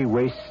snowy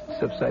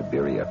wastes of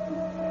Siberia.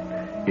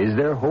 Is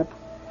there hope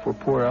for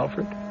poor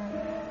Alfred?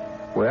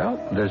 Well,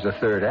 there's a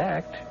third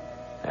act,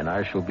 and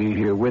I shall be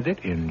here with it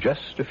in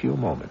just a few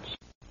moments.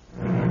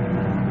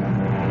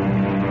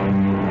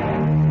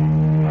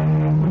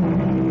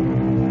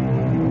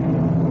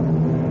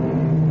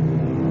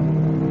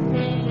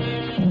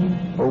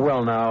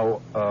 Well,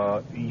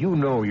 now, you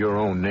know your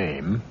own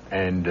name,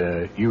 and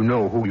you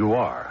know who you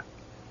are.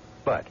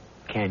 But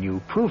can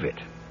you prove it?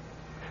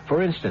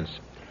 For instance,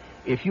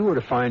 if you were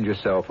to find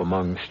yourself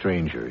among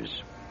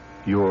strangers,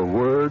 your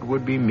word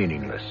would be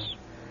meaningless.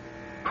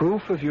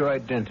 Proof of your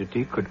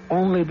identity could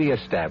only be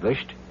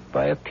established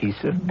by a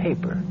piece of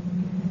paper,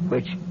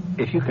 which,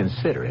 if you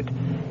consider it,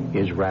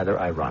 is rather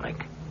ironic.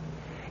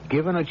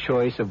 Given a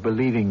choice of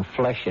believing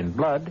flesh and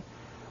blood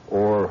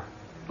or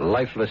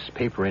lifeless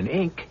paper and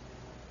ink,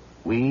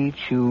 we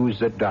choose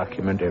the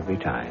document every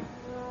time.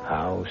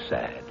 How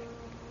sad.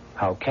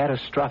 How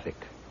catastrophic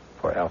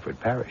for Alfred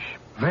Parrish.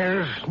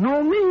 There's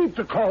no need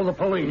to call the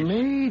police.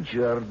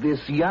 Major,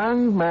 this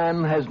young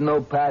man has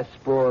no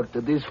passport.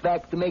 This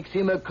fact makes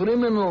him a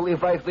criminal.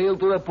 If I fail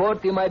to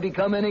report him, I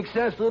become an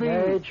accessory.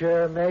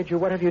 Major,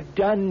 what have you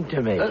done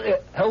to me?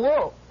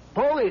 Hello,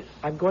 police.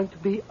 I'm going to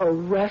be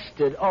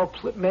arrested. Oh,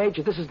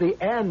 Major, this is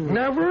the end.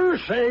 Never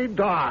say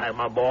die,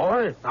 my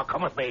boy. Now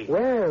come with me.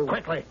 Where?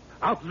 Quickly,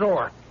 out the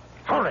door.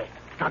 Hurry.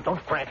 Now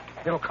don't fret.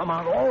 It'll come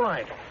out all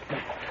right.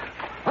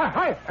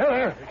 Hi,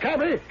 there.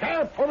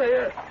 Cab, over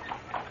here.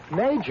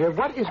 Major,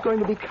 what is going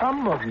to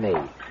become of me?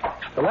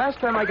 The last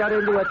time I got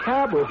into a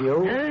cab with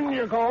you... In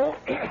you go.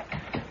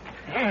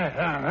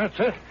 That's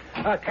it.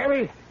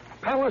 Cabby,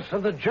 palace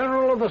of the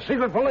General of the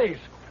Secret Police.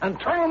 And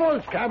turn them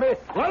loose, Cabby.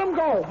 Let them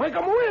go. Make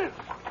them whiz.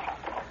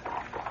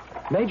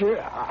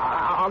 Major,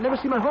 I'll never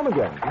see my home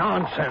again.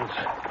 Nonsense.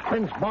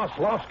 Prince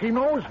Boslovsky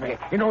knows me.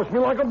 He knows me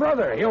like a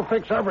brother. He'll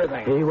fix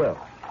everything. He will.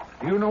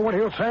 You know what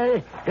he'll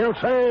say? He'll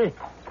say,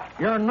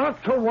 you're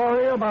not to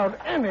worry about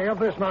any of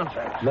this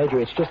nonsense. Major,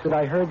 it's just that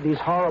I heard these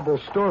horrible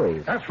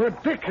stories. That's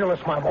ridiculous,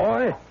 my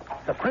boy.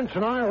 The prince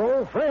and I are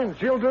old friends.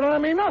 He'll deny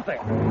me nothing.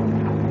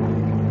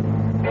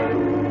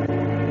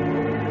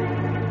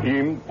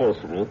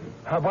 Impossible.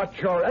 But,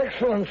 Your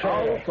Excellency...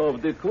 Out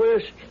of the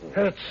question.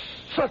 It's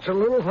such a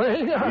little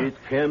thing. It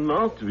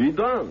cannot be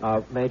done.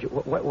 Major,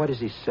 what is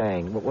he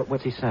saying?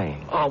 What's he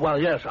saying? Oh, well,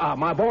 yes.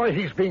 My boy,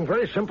 he's being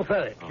very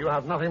sympathetic. You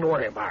have nothing to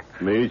worry about.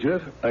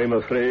 Major, I'm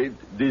afraid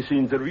this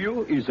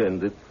interview is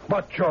ended.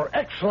 But, Your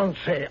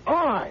Excellency,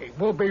 I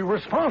will be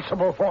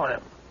responsible for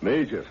him.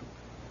 Major,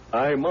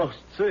 I must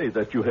say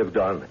that you have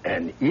done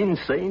an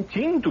insane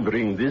thing to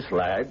bring this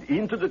lad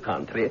into the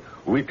country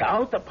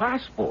without a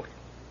passport.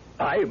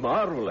 I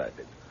marvel at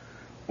it.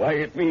 Why,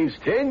 it means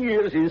 10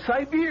 years in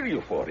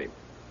Siberia for him.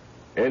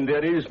 And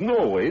there is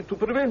no way to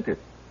prevent it.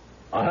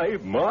 I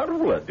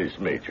marvel at this,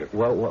 Major.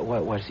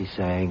 What's he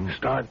saying?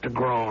 Start to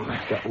groan.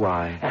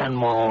 Why? And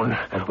moan.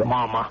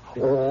 Mama.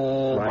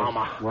 Oh, Why?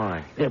 Mama.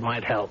 Why? It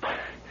might help.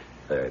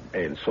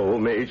 And so,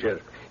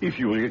 Major, if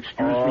you'll excuse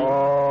me...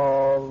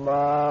 Oh,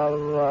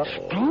 Mama.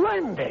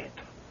 Splendid.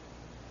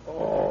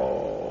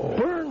 Oh.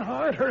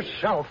 Bernhardt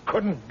herself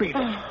couldn't beat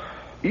it.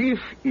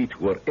 If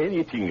it were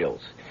anything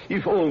else,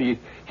 if only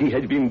he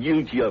had been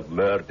guilty of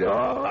murder,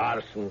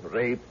 arson,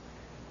 rape,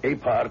 a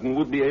pardon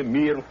would be a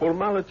mere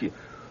formality.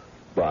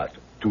 But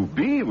to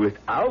be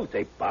without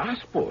a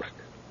passport,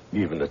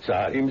 even the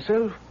Tsar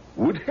himself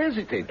would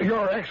hesitate.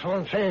 Your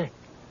Excellency,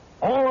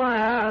 all I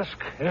ask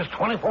is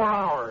 24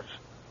 hours.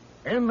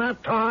 In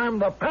that time,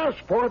 the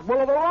passport will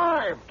have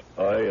arrived.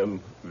 I am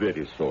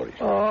very sorry.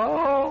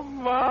 Oh,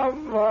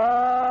 Mama.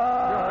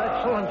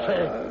 Your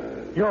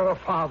Excellency, you're a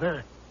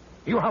father.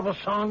 You have a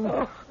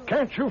son.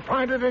 Can't you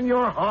find it in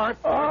your heart?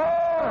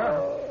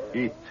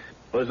 It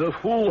was a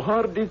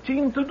foolhardy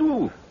thing to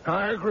do.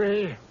 I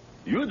agree.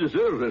 You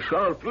deserve a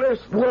sharp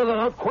lesson.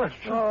 Without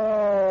question.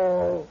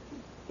 All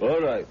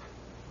right.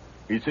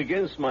 It's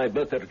against my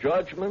better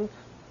judgment,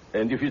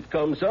 and if it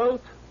comes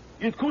out,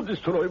 it could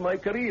destroy my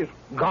career.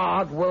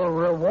 God will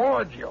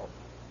reward you.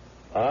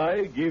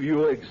 I give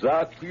you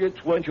exactly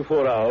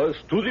 24 hours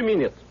to the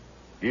minute.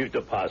 If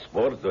the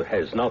passport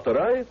has not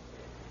arrived,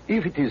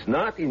 if it is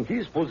not in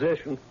his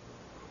possession,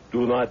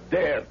 do not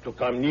dare to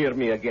come near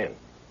me again.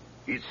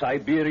 It's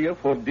Siberia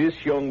for this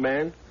young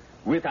man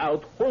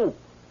without hope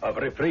of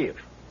reprieve.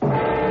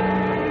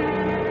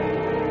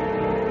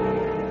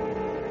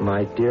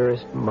 My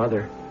dearest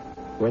mother,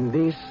 when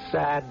these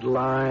sad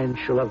lines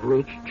shall have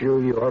reached you,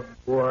 your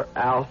poor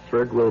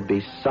Alfred will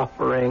be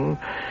suffering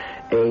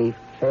a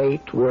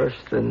fate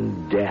worse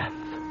than death.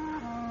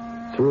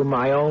 Through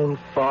my own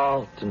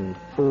fault and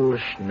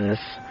foolishness,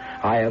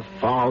 I have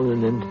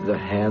fallen into the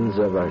hands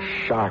of a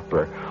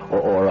sharper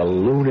or a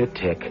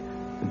lunatic.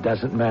 It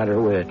doesn't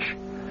matter which.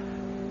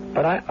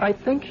 But I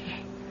think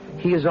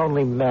he is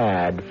only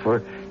mad,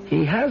 for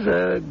he has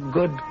a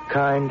good,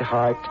 kind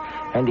heart,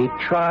 and he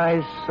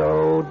tries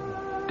so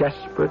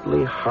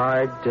desperately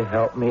hard to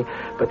help me,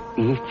 but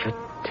each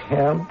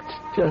attempt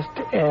just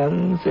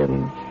ends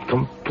in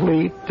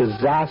complete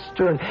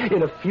disaster, and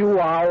in a few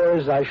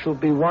hours I shall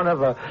be one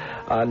of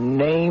a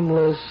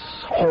nameless,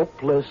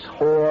 hopeless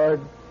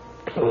horde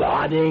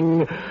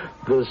plodding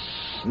the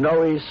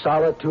snowy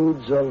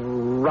solitudes of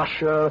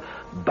Russia,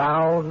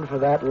 bound for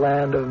that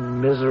land of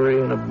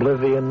misery and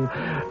oblivion,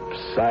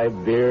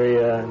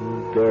 Siberia,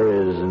 and there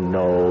is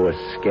no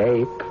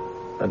escape.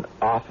 An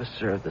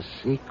officer of the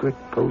secret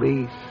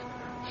police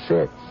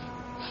sits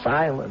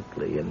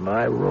silently in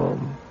my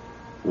room,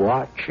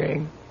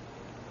 watching,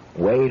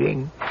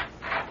 waiting.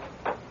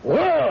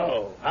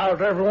 Well,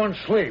 how'd everyone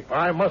sleep?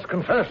 I must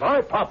confess,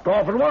 I popped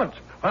off at once.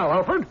 Well,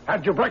 Alfred,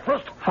 had your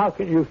breakfast? How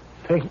can you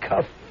think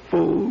of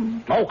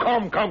food? Oh,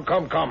 come.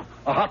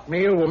 A hot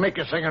meal will make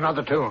you sing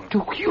another tune.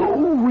 Do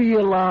you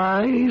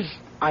realize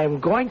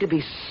I'm going to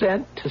be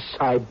sent to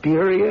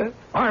Siberia?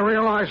 I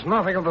realize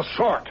nothing of the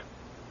sort.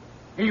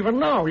 Even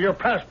now, your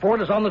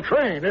passport is on the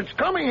train. It's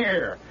coming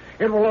here.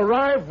 It will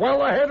arrive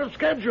well ahead of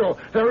schedule.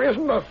 There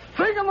isn't a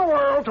thing in the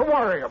world to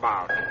worry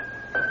about.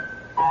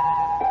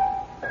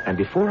 And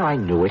before I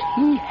knew it,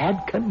 he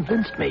had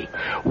convinced me.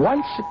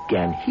 Once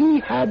again, he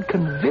had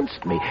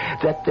convinced me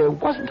that there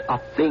wasn't a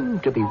thing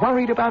to be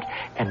worried about,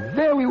 and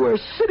there we were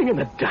sitting in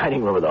the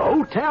dining room of the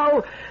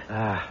hotel.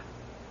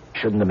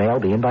 Shouldn't the mail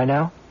be in by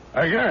now?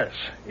 Yes,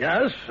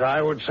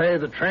 I would say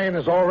the train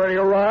has already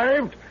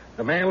arrived.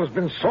 The mail has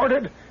been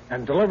sorted,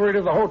 and delivery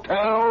to the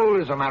hotel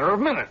is a matter of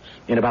minutes.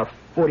 In about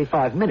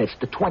 45 minutes,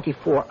 the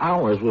 24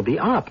 hours will be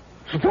up.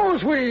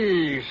 Suppose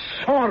we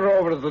saunter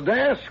over to the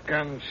desk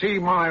and see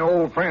my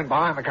old friend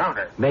behind the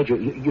counter. Major,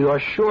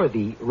 you're sure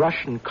the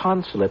Russian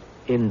consulate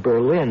in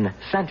Berlin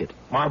sent it?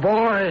 My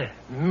boy,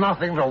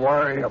 nothing to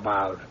worry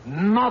about.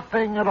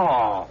 Nothing at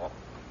all.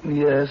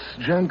 Yes,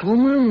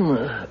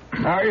 gentlemen.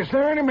 Is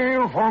there any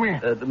mail for me?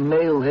 The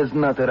mail has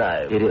not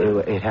arrived.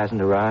 It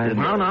hasn't arrived?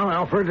 No,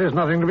 Alfred, there's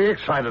nothing to be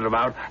excited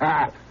about.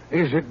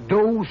 Is it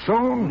due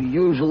soon?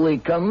 Usually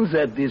comes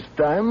at this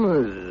time,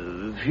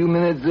 a few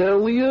minutes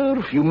earlier,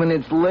 a few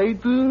minutes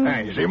later.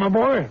 Hey, you see, my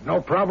boy? No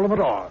problem at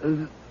all.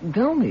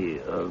 Tell me,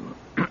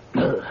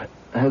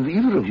 have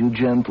either of you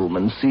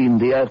gentlemen seen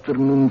the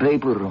afternoon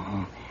paper?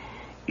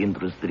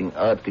 Interesting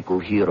article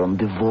here on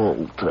the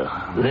vault.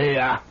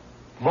 The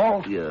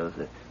vault? Yes.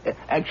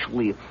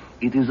 Actually,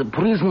 It is a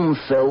prison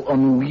cell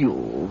on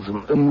wheels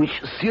in which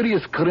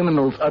serious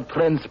criminals are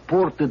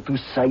transported to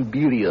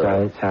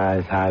Siberia.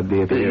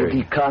 Siberia.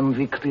 The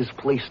convict is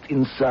placed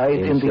inside,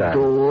 and the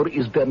door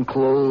is then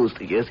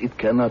closed. Yes, it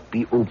cannot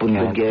be opened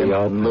again.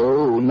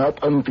 No, not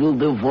until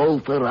the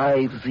vault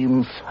arrives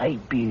in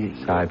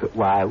Siberia.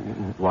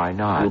 Why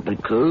not? Well,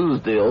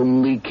 because the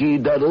only key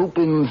that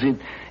opens it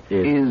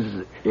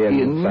is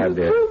in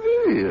Siberia.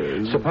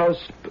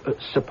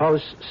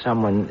 Suppose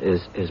someone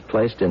is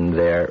placed in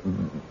there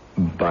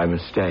by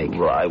mistake.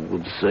 Well, I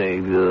would say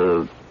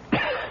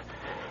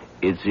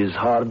it's his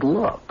hard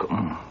luck.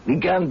 He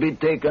can't be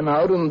taken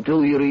out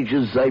until he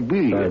reaches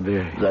Siberia.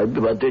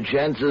 But the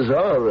chances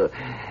are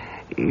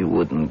he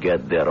wouldn't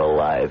get there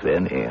alive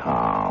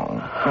anyhow.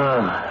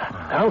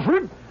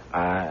 Alfred?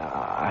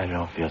 I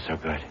don't feel so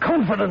good.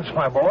 Confidence,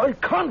 my boy,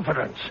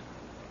 confidence.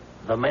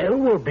 The mail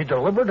will be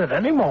delivered at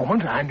any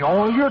moment, and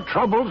all your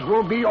troubles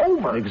will be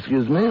over.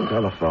 Excuse me?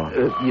 Telephone.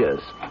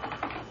 Yes.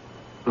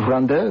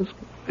 Front desk?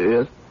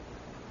 Yes.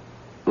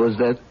 Was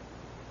that?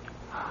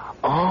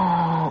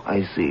 Oh,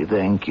 I see.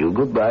 Thank you.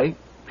 Goodbye.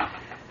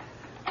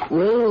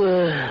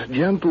 Well,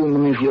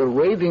 gentlemen, if you're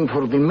waiting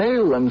for the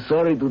mail, I'm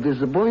sorry to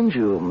disappoint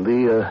you.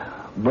 The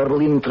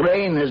Berlin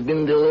train has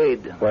been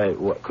delayed. Wait,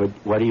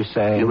 what are you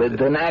saying? You had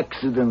an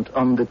accident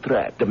on the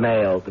track. The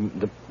mail.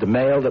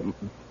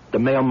 The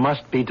mail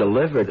must be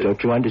delivered,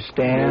 don't you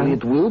understand? Well,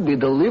 it will be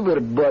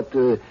delivered, but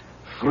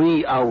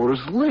 3 hours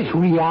late.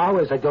 3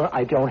 hours?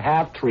 I don't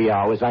have 3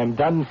 hours. I'm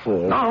done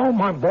for. Now,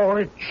 my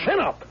boy, chin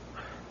up.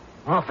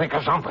 I'll think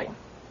of something.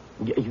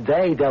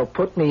 They'll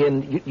put me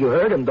in, you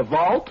heard him, the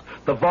vault.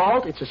 The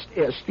vault, it's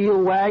a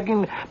steel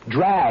wagon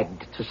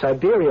dragged to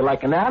Siberia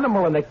like an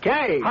animal in a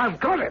cage. I've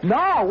got it.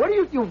 No, what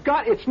do you've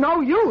got? It's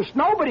no use.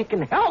 Nobody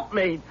can help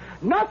me.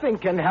 Nothing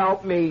can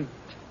help me.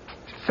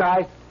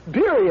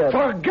 Siberia.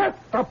 Forget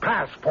the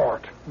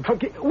passport. What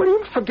do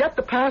you forget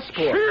the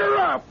passport? Cheer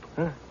up.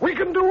 Huh? We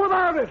can do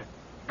without it.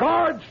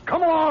 Guards,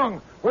 come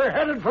along. We're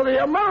headed for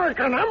the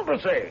American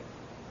Embassy.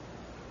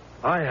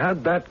 I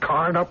had that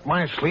card up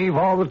my sleeve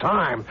all the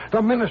time.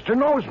 The minister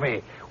knows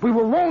me. We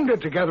were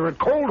wounded together at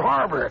Cold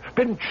Harbor.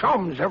 Been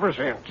chums ever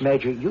since.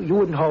 Major, you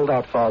wouldn't hold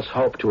out false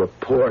hope to a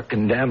poor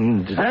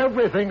condemned...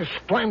 Everything's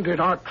splendid.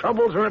 Our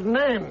troubles are at an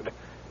end.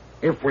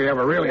 If we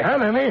ever really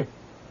had any.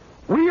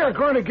 We are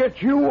going to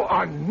get you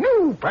a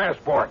new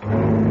passport.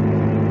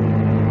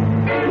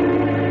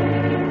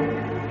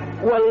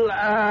 Well,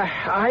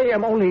 I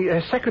am only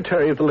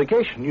secretary of the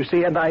legation, you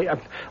see, and I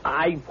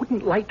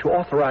wouldn't like to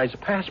authorize a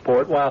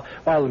passport while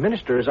the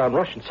minister is on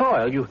Russian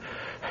soil. You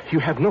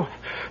have no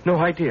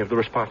idea of the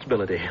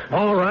responsibility.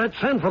 All right,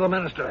 send for the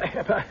minister.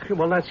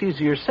 Well, that's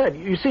easier said.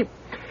 You see,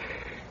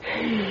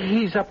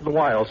 he's up in the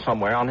wilds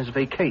somewhere on his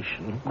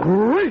vacation.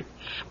 Great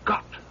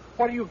Scott!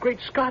 What are you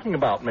great Scotting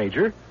about,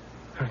 Major?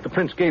 The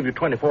prince gave you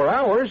 24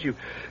 hours.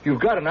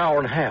 You've got an hour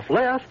and a half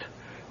left.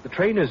 The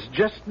train is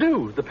just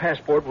due. The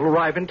passport will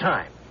arrive in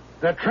time.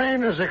 The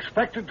train is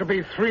expected to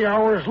be 3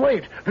 hours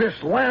late.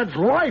 This lad's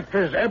life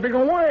is ebbing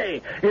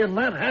away. In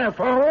that half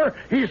hour,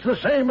 he's the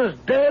same as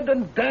dead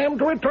and damned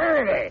to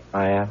eternity.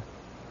 I am?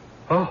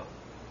 Oh,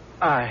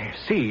 I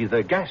see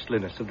the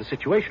ghastliness of the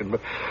situation,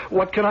 but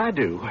what can I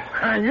do?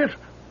 Hang it.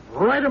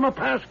 Write him a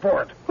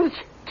passport. Well,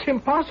 it's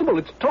impossible.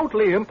 It's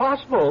totally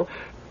impossible.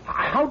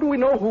 How do we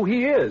know who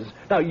he is?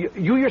 Now,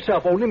 you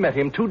yourself only met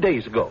him 2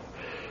 days ago.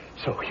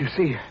 So, you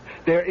see,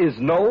 there is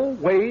no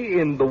way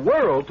in the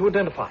world to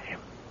identify him.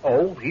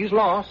 Oh, he's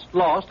lost.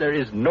 There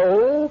is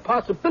no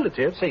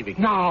possibility of saving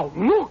him. Now,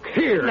 look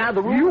here. Now,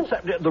 the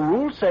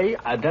rules say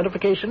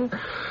identification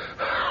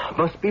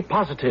must be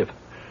positive.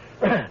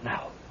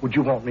 Now, would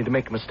you want me to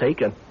make a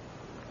mistake and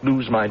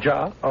lose my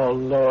job? Oh,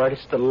 Lord,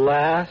 it's the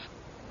last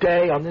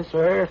day on this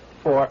earth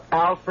for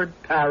Alfred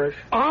Parrish.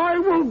 I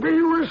will be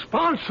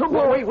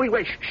responsible.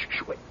 Wait.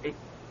 Shh, wait.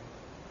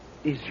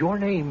 Is your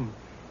name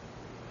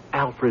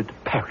Alfred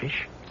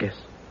Parrish? Yes.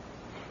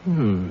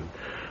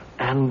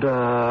 And,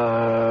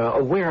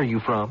 where are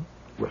you from?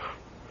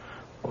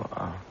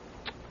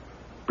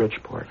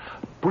 Bridgeport.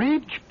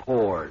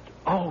 Bridgeport?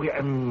 Oh,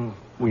 yeah,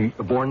 were you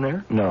born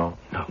there? No.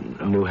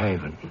 New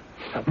Haven.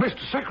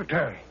 Mr.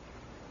 Secretary,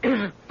 is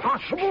it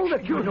possible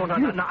that you... No,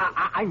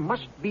 I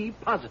must be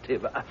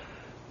positive.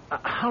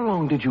 How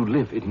long did you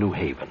live in New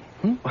Haven?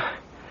 Till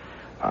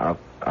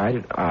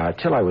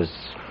I was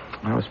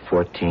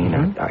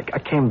 14. I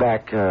came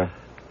back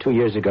 2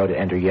 years ago to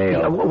enter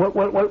Yale. Yeah,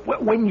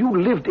 when you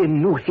lived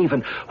in New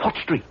Haven, what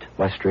street?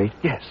 What street?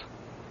 Yes.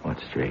 What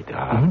street?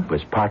 It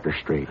was Parker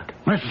Street.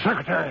 Mr.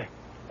 Secretary,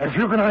 if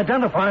you can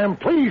identify him,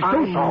 please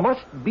do so. I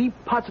must be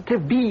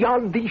positive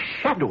beyond the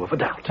shadow of a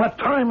doubt. But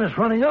time is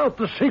running out.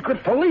 The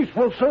secret police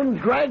will soon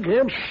drag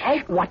him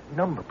out. What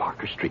number,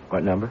 Parker Street?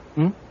 What number?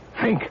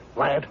 Think,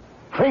 lad.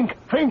 Think.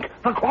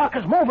 The clock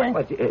is moving.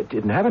 But it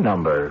didn't have a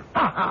number.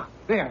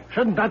 There.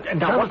 Shouldn't that...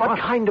 Now, what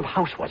kind of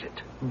house was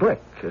it?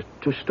 Brick,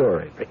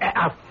 2-story.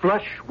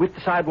 Flush with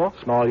the sidewalk?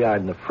 Small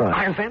yard in the front.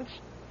 Iron fence?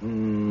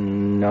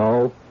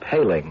 No,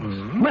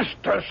 palings.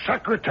 Mr.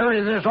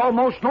 Secretary, there's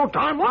almost no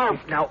time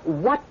left. Now,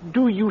 what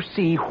do you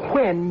see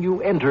when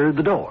you enter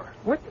the door?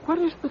 What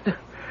is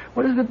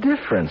the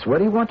difference? What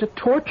do you want to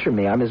torture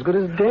me? I'm as good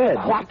as dead.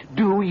 What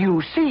do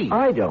you see?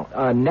 I don't.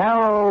 A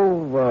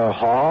narrow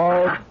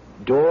hall,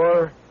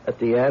 door at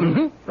the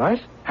end, right?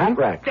 Hat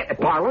rack.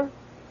 Parlor?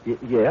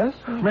 Yes?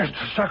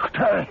 Mr.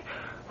 Secretary,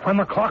 when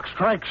the clock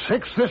strikes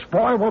 6, this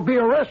boy will be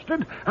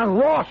arrested and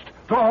lost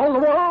to all the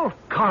world.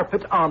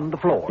 Carpet on the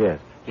floor. Yes.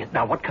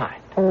 Now, what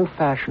kind?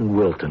 Old-fashioned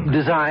Wilton.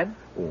 Design?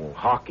 Oh,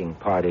 hawking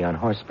party on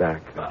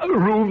horseback.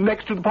 Room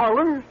next to the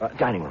parlor?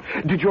 Dining room.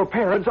 Did your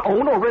parents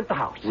own or rent the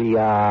house? We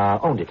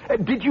owned it.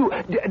 Did you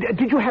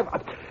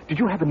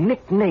have a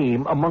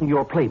nickname among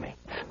your playmates?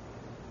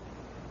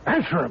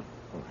 Answer him.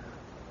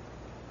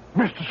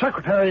 Mr.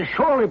 Secretary,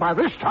 surely by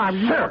this time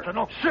you ought to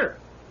know. Sir,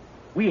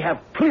 we have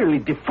clearly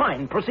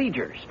defined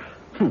procedures.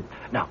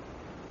 Now,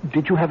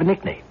 did you have a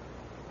nickname?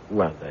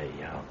 Well,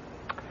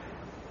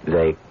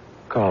 they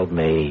called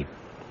me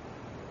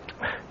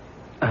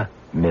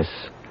Miss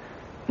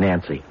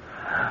Nancy.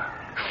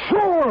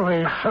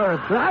 Surely, sir,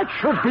 that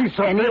should be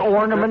something. Any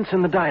ornaments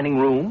in the dining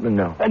room?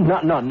 No.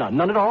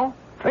 None at all?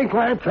 Think,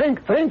 lad, think.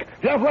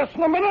 You have less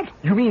than a minute?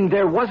 You mean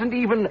there wasn't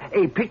even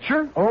a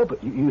picture? Oh,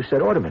 but you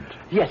said ornament.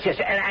 Yes.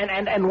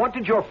 And what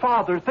did your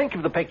father think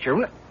of the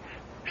picture?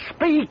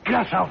 Speak,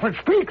 yes, Alfred,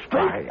 speak.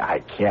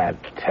 I can't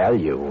tell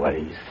you what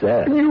he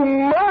said. You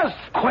must.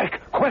 Quick,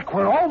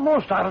 we're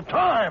almost out of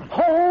time.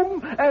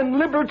 Home and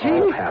liberty?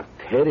 Oh, have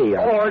pity.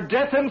 Or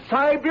death in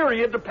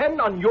Siberia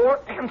depend on your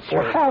answer.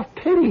 Well, have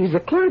pity. He's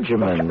a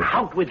clergyman.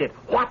 Out with it.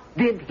 What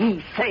did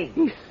he say?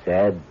 He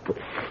said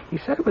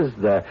it was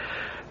the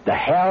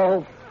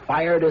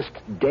hell-firedest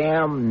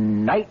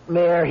damn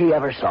nightmare he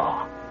ever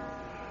saw.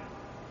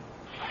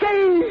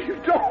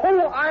 Saved!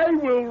 Oh, I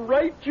will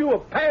write you a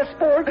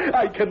passport.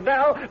 I can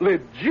now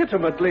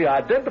legitimately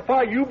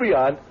identify you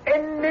beyond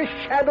any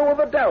shadow of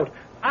a doubt.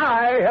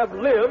 I have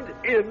lived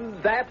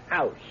in that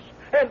house.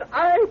 And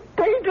I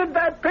painted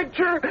that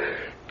picture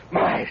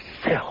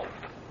myself.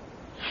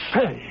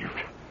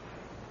 Saved.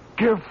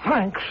 Give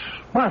thanks,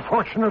 my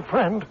fortunate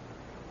friend.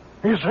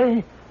 You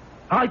see,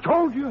 I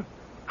told you,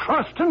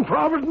 trust in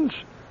Providence.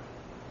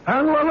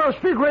 And let us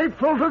be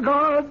grateful to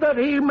God that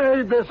he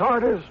made this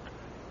artist.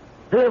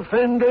 If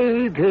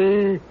indeed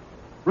he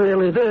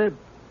really did.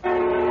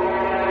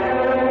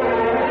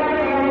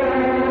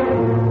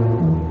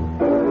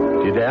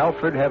 Did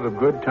Alfred have a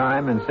good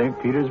time in St.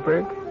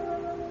 Petersburg?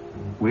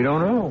 We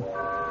don't know.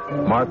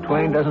 Mark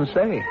Twain doesn't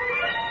say.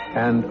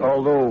 And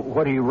although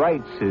what he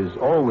writes is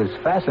always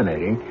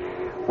fascinating,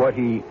 what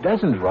he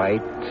doesn't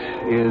write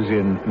is,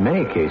 in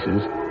many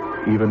cases,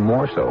 even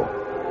more so.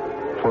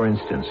 For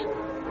instance,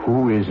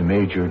 who is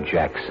Major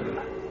Jackson?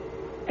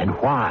 And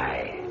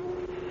why?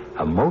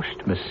 A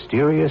most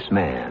mysterious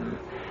man.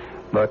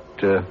 But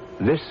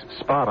this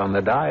spot on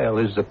the dial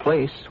is the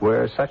place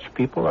where such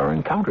people are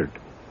encountered.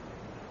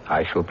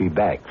 I shall be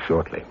back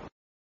shortly.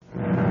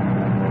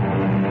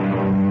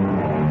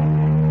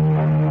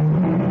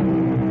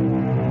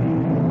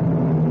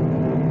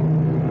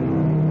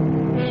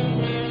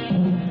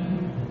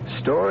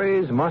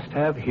 Stories must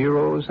have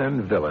heroes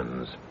and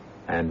villains,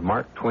 and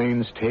Mark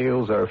Twain's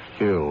tales are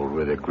filled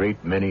with a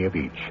great many of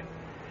each.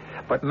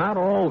 But not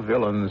all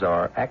villains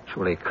are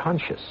actually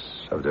conscious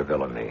of their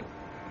villainy.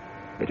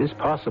 It is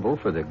possible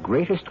for the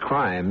greatest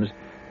crimes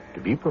to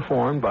be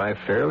performed by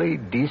fairly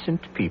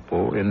decent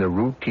people in the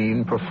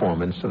routine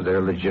performance of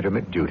their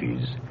legitimate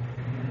duties.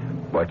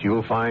 But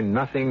you'll find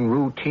nothing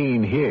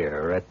routine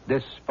here at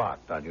this spot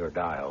on your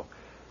dial,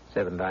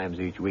 7 times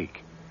each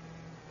week.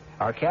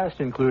 Our cast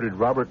included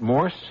Robert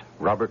Morse,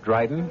 Robert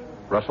Dryden,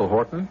 Russell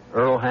Horton,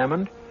 Earl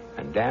Hammond,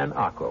 and Dan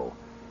Ocko.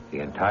 The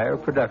entire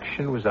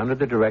production was under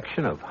the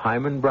direction of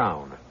Hyman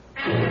Brown.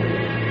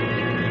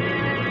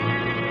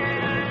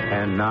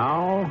 And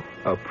now,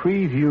 a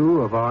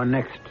preview of our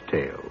next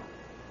tale.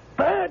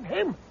 Ban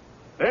him.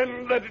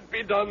 Then let it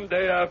be done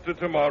day after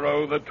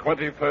tomorrow, the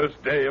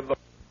 21st day of the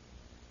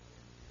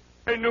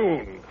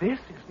noon. This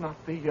is not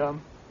the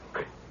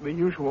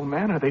usual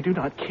manner. They do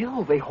not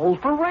kill. They hold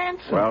for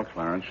ransom. Well,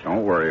 Clarence,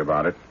 don't worry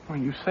about it. Well,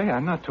 you say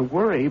I'm not to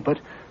worry, but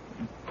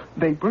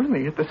they burn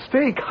me at the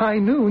stake high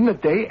noon the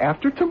day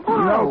after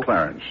tomorrow. No,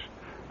 Clarence.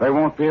 They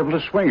won't be able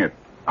to swing it.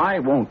 I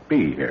won't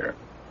be here.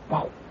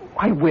 Well,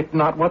 I wit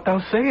not what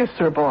thou sayest,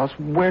 Sir Boss.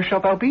 Where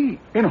shalt thou be?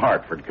 In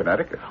Hartford,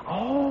 Connecticut.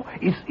 Oh,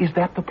 is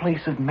that the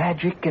place of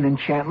magic and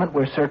enchantment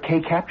where Sir Kay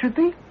captured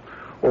thee?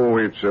 Oh,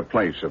 it's a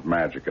place of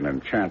magic and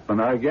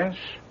enchantment, I guess.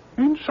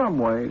 In some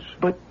ways.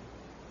 But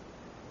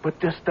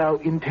dost thou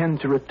intend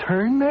to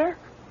return there?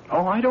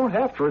 Oh, I don't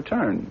have to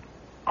return.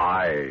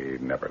 I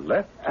never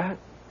left.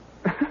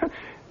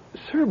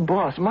 Sir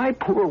Boss, my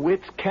poor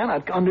wits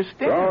cannot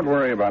understand. Don't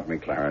worry about me,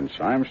 Clarence.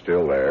 I'm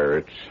still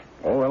there.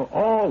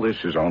 All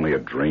this is only a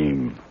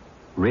dream.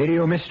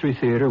 Radio Mystery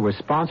Theater was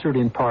sponsored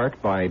in part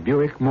by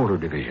Buick Motor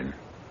Division.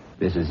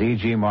 This is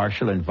E.G.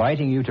 Marshall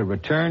inviting you to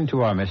return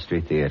to our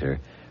Mystery Theater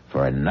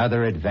for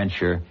another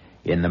adventure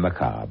in the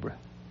macabre.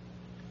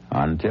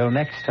 Until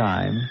next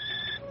time,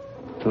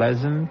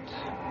 pleasant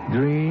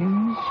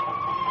dreams.